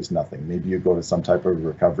left with, is nothing. Maybe you go to some type of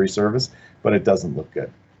recovery service, but it doesn't look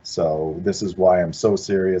good. So this is why I'm so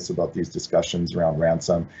serious about these discussions around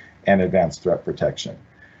ransom and advanced threat protection.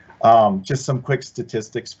 Just some quick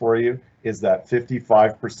statistics for you is that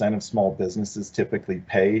 55% of small businesses typically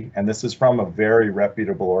pay, and this is from a very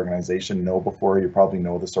reputable organization. Know before, you probably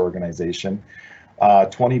know this organization.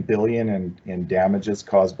 20 billion in damages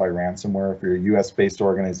caused by ransomware. If you're a US-based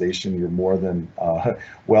organization, you're more than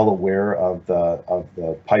well aware of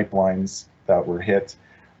the pipelines that were hit.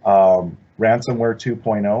 Ransomware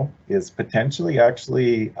 2.0 is potentially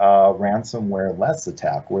actually a ransomware-less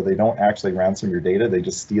attack, where they don't actually ransom your data, they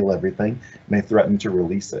just steal everything and they threaten to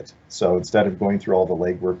release it. So instead of going through all the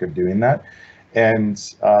legwork of doing that, and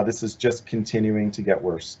this is just continuing to get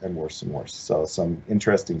worse and worse and worse. So some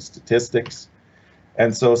interesting statistics.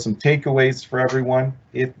 And so some takeaways for everyone: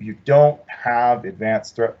 if you don't have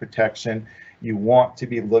advanced threat protection, you want to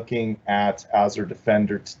be looking at Azure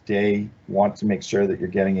Defender today. You want to make sure that you're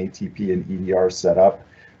getting ATP and EDR set up.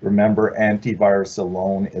 Remember, antivirus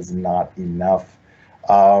alone is not enough.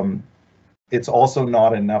 It's also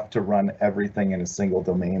not enough to run everything in a single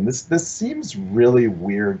domain. This seems really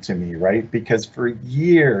weird to me, right? Because for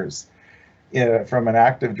years, from an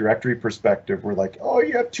Active Directory perspective, we're like, oh,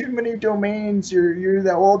 you have too many domains. You're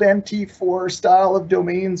the old MT4 style of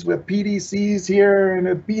domains with PDCs here and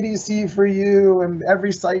a BDC for you, and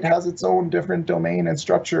every site has its own different domain and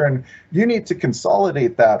structure, and you need to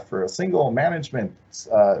consolidate that for a single management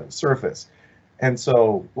surface. And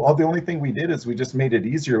so, well, the only thing we did is we just made it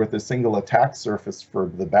easier with a single attack surface for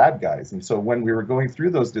the bad guys. And so when we were going through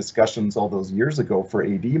those discussions all those years ago for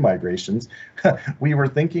AD migrations, we were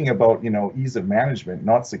thinking about, ease of management,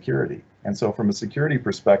 not security. And so from a security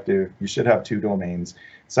perspective, you should have 2 domains.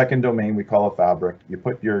 Second domain, we call a fabric. You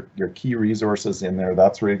put your key resources in there.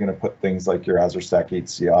 That's where you're going to put things like your Azure Stack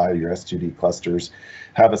HCI, your S2D clusters.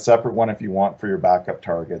 Have a separate one if you want for your backup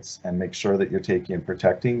targets, and make sure that you're taking and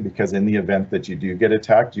protecting, because in the event that you do get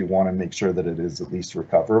attacked, you want to make sure that it is at least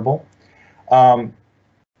recoverable.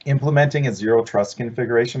 Implementing a zero trust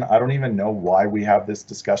configuration. I don't even know why we have this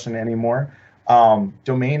discussion anymore.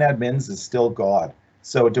 Domain admins is still God.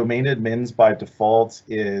 So domain admins by default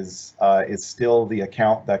is still the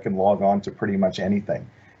account that can log on to pretty much anything.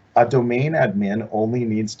 A domain admin only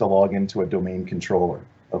needs to log into a domain controller.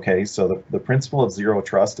 Okay, so the principle of zero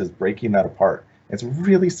trust is breaking that apart. It's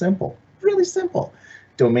really simple, really simple.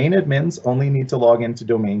 Domain admins only need to log into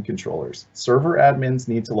domain controllers. Server admins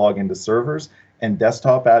need to log into servers, and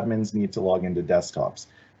desktop admins need to log into desktops.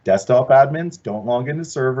 Desktop admins don't log into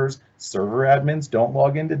servers, server admins don't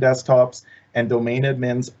log into desktops, and domain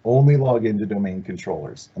admins only log into domain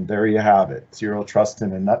controllers. And there you have it. Zero trust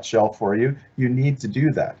in a nutshell for you. You need to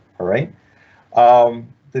do that, all right?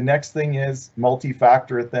 The next thing is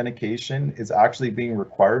multi-factor authentication is actually being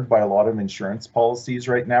required by a lot of insurance policies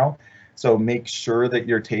right now. So make sure that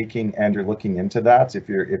you're taking and you're looking into that if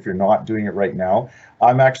you're not doing it right now.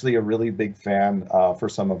 I'm actually a really big fan for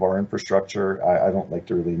some of our infrastructure. I don't like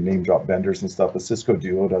to really name drop vendors and stuff, but Cisco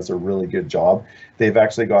Duo does a really good job. They've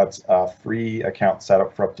actually got free accounts set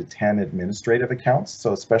up for up to 10 administrative accounts.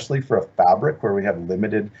 So especially for a fabric where we have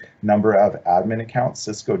limited number of admin accounts,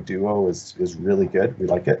 Cisco Duo is really good. We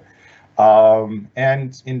like it.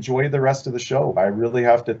 And enjoy the rest of the show. I really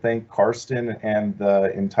have to thank Karsten and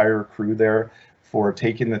the entire crew there for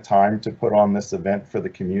taking the time to put on this event for the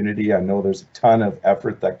community. I know there's a ton of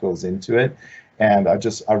effort that goes into it, and I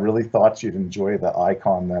really thought you'd enjoy the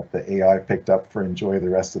icon that the AI picked up for enjoy the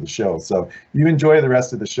rest of the show. So you enjoy the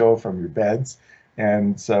rest of the show from your beds.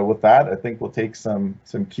 And so with that, I think we'll take some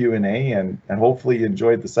Q&A, and hopefully you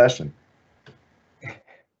enjoyed the session.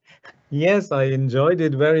 Yes, I enjoyed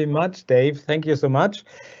it very much, Dave. Thank you so much.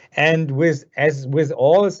 And as with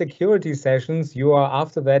all security sessions, you are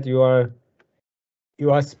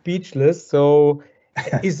speechless. So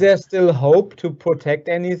is there still hope to protect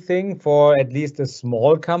anything for at least a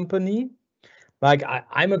small company? Like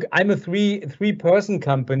I'm a three-person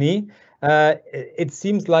company. It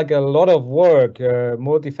seems like a lot of work,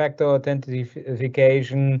 multi-factor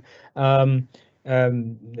authentication,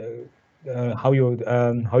 how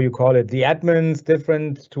you call it, the admins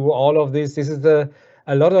different to all of this. This is a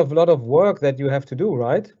lot of work that you have to do,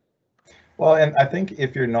 right? Well, and I think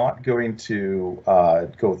if you're not going to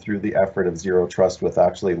go through the effort of zero trust with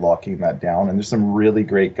actually locking that down, and there's some really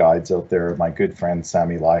great guides out there. My good friend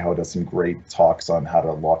Sami Laiho does some great talks on how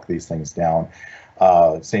to lock these things down.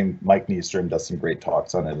 Same Mike Nystrom does some great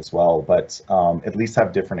talks on it as well, but at least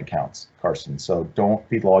have different accounts, Karsten. So don't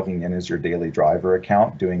be logging in as your daily driver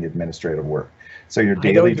account doing administrative work. So your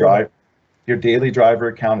daily driver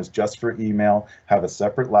account is just for email. Have a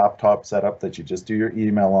separate laptop set up that you just do your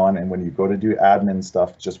email on, and when you go to do admin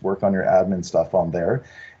stuff, just work on your admin stuff on there.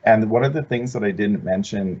 And one of the things that I didn't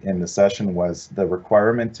mention in the session was the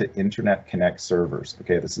requirement to internet connect servers.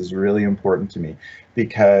 Okay, this is really important to me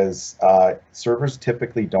because servers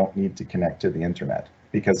typically don't need to connect to the internet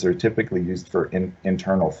because they're typically used for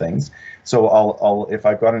internal things. So if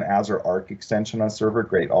I've got an Azure Arc extension on a server,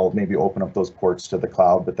 great, I'll maybe open up those ports to the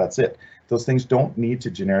cloud, but that's it. Those things don't need to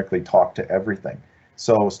generically talk to everything.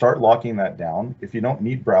 So start locking that down. If you don't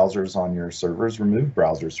need browsers on your servers, remove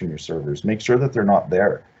browsers from your servers. Make sure that they're not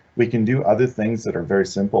there. We can do other things that are very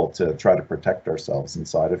simple to try to protect ourselves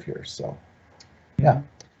inside of here. So, yeah.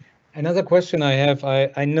 Another question I have,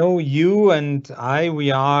 I know you and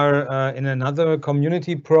we are in another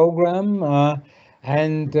community program,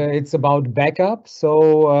 and it's about backup.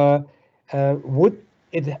 So would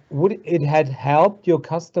it had helped your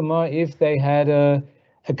customer if they had a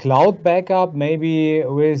cloud backup, maybe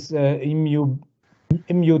with immutability?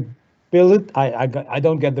 I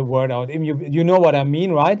don't get the word out. You know what I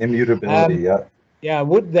mean, right? Immutability, yeah. Yeah,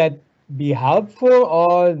 would that be helpful,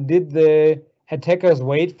 or did the attackers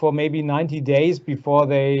wait for maybe 90 days before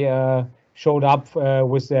they showed up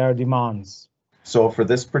with their demands? So for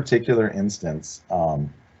this particular instance,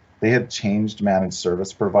 they had changed managed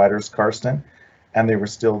service providers, Karsten, and they were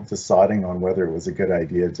still deciding on whether it was a good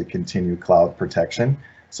idea to continue cloud protection.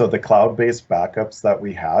 So the cloud-based backups that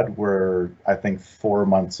we had were, I think, 4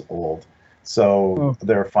 months old. So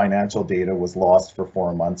their financial data was lost for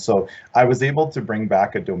 4 months. So I was able to bring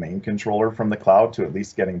back a domain controller from the cloud to at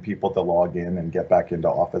least getting people to log in and get back into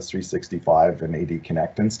Office 365 and AD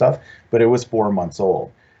Connect and stuff, but it was 4 months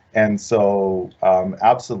old. And so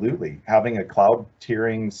absolutely, having a cloud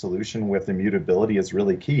tiering solution with immutability is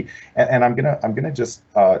really key. And I'm gonna just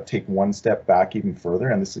take one step back even further,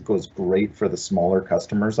 and this goes great for the smaller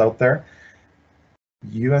customers out there.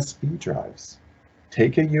 USB drives.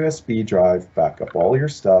 Take a USB drive, back up all your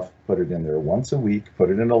stuff, put it in there once a week, put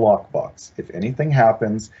it in a lockbox. If anything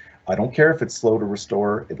happens, I don't care if it's slow to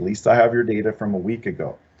restore, at least I have your data from a week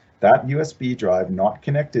ago. That USB drive not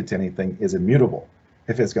connected to anything is immutable.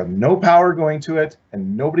 If it's got no power going to it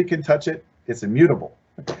and nobody can touch it, it's immutable.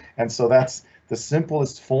 And so that's the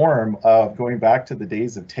simplest form of going back to the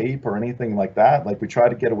days of tape or anything like that. Like, we try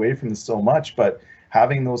to get away from this so much, but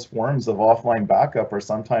having those forms of offline backup are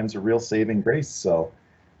sometimes a real saving grace. So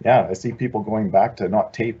yeah, I see people going back to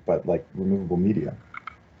not tape, but like removable media.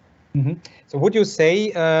 Mm-hmm. So would you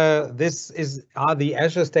say this are the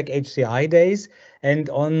Azure Stack HCI days? And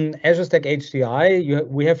on Azure Stack HCI,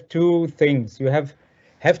 we have two things. You have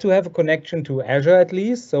to have a connection to Azure at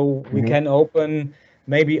least, so we can open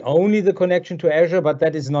maybe only the connection to Azure, but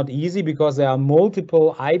that is not easy because there are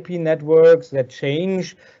multiple IP networks that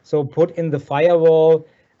change. So put in the firewall,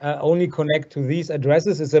 only connect to these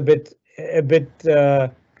addresses is a bit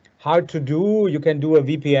hard to do. You can do a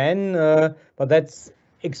VPN, but that's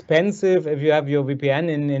expensive if you have your VPN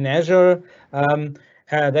in Azure.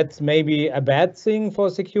 That's maybe a bad thing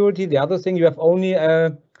for security. The other thing, you have only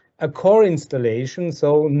a core installation,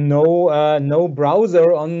 so no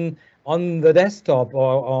browser on the desktop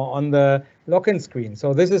or on the login screen.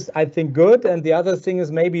 So this is, I think, good, and the other thing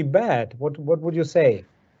is maybe bad. What would you say?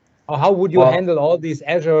 Or how would you handle all these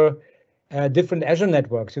Azure different Azure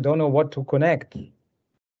networks? You don't know what to connect.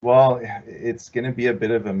 Well, it's going to be a bit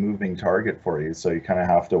of a moving target for you, so you kind of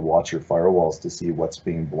have to watch your firewalls to see what's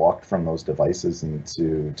being blocked from those devices and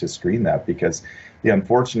to screen that, because the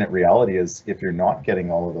unfortunate reality is if you're not getting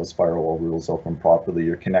all of those firewall rules open properly,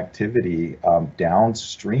 your connectivity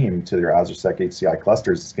downstream to your Azure Stack HCI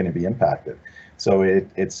clusters is going to be impacted. So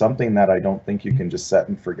it's something that I don't think you can just set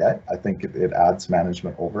and forget. I think it adds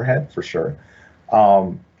management overhead for sure.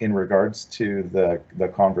 In regards to the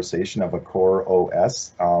conversation of a core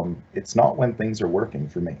OS, it's not when things are working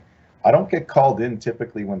for me. I don't get called in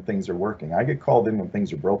typically when things are working. I get called in when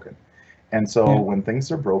things are broken. And so when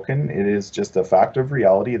things are broken, it is just a fact of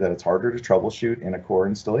reality that it's harder to troubleshoot in a core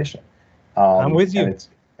installation. I'm with you.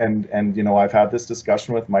 And you know, I've had this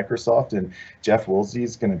discussion with Microsoft, and Jeff Woolsey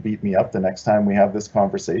is going to beat me up the next time we have this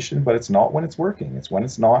conversation, but it's not when it's working. It's when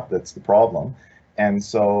it's not that's the problem. And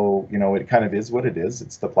so, you know, it kind of is what it is.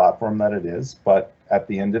 It's the platform that it is. But at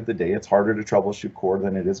the end of the day, it's harder to troubleshoot core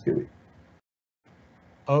than it is GUI.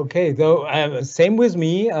 Okay, though, same with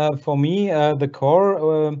me. For me, the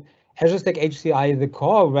core Azure Stack HCI, the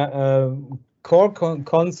core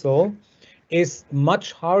console is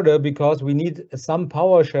much harder because we need some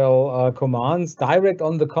PowerShell commands direct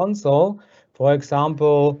on the console. For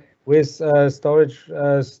example, with storage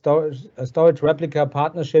replica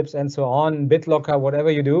partnerships and so on, BitLocker,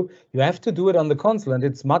 whatever you do, you have to do it on the console, and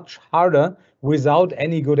it's much harder without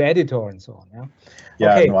any good editor and so on.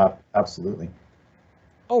 Yeah, okay. No, absolutely.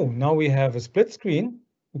 Oh, now we have a split screen.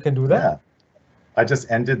 You can do that. Yeah, I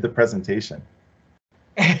just ended the presentation.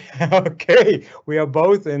 Okay, we are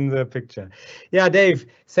both in the picture. Yeah, Dave,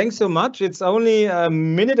 thanks so much. It's only a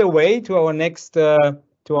minute away to our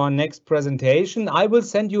next presentation. I will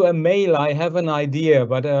send you a mail. I have an idea,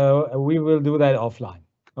 but we will do that offline.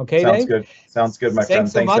 Okay, Sounds Dave? good. Sounds good, my friend.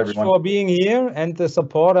 Thanks so much everyone. for being here and the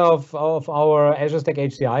support of our Azure Stack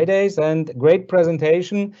HCI days, and great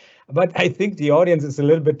presentation. But I think the audience is a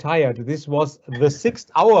little bit tired. This was the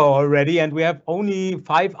 6th hour already, and we have only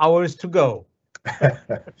 5 hours to go.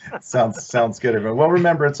 Sounds good, everyone. Well,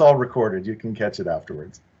 remember, it's all recorded. You can catch it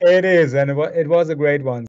afterwards. It is, and it was a great one.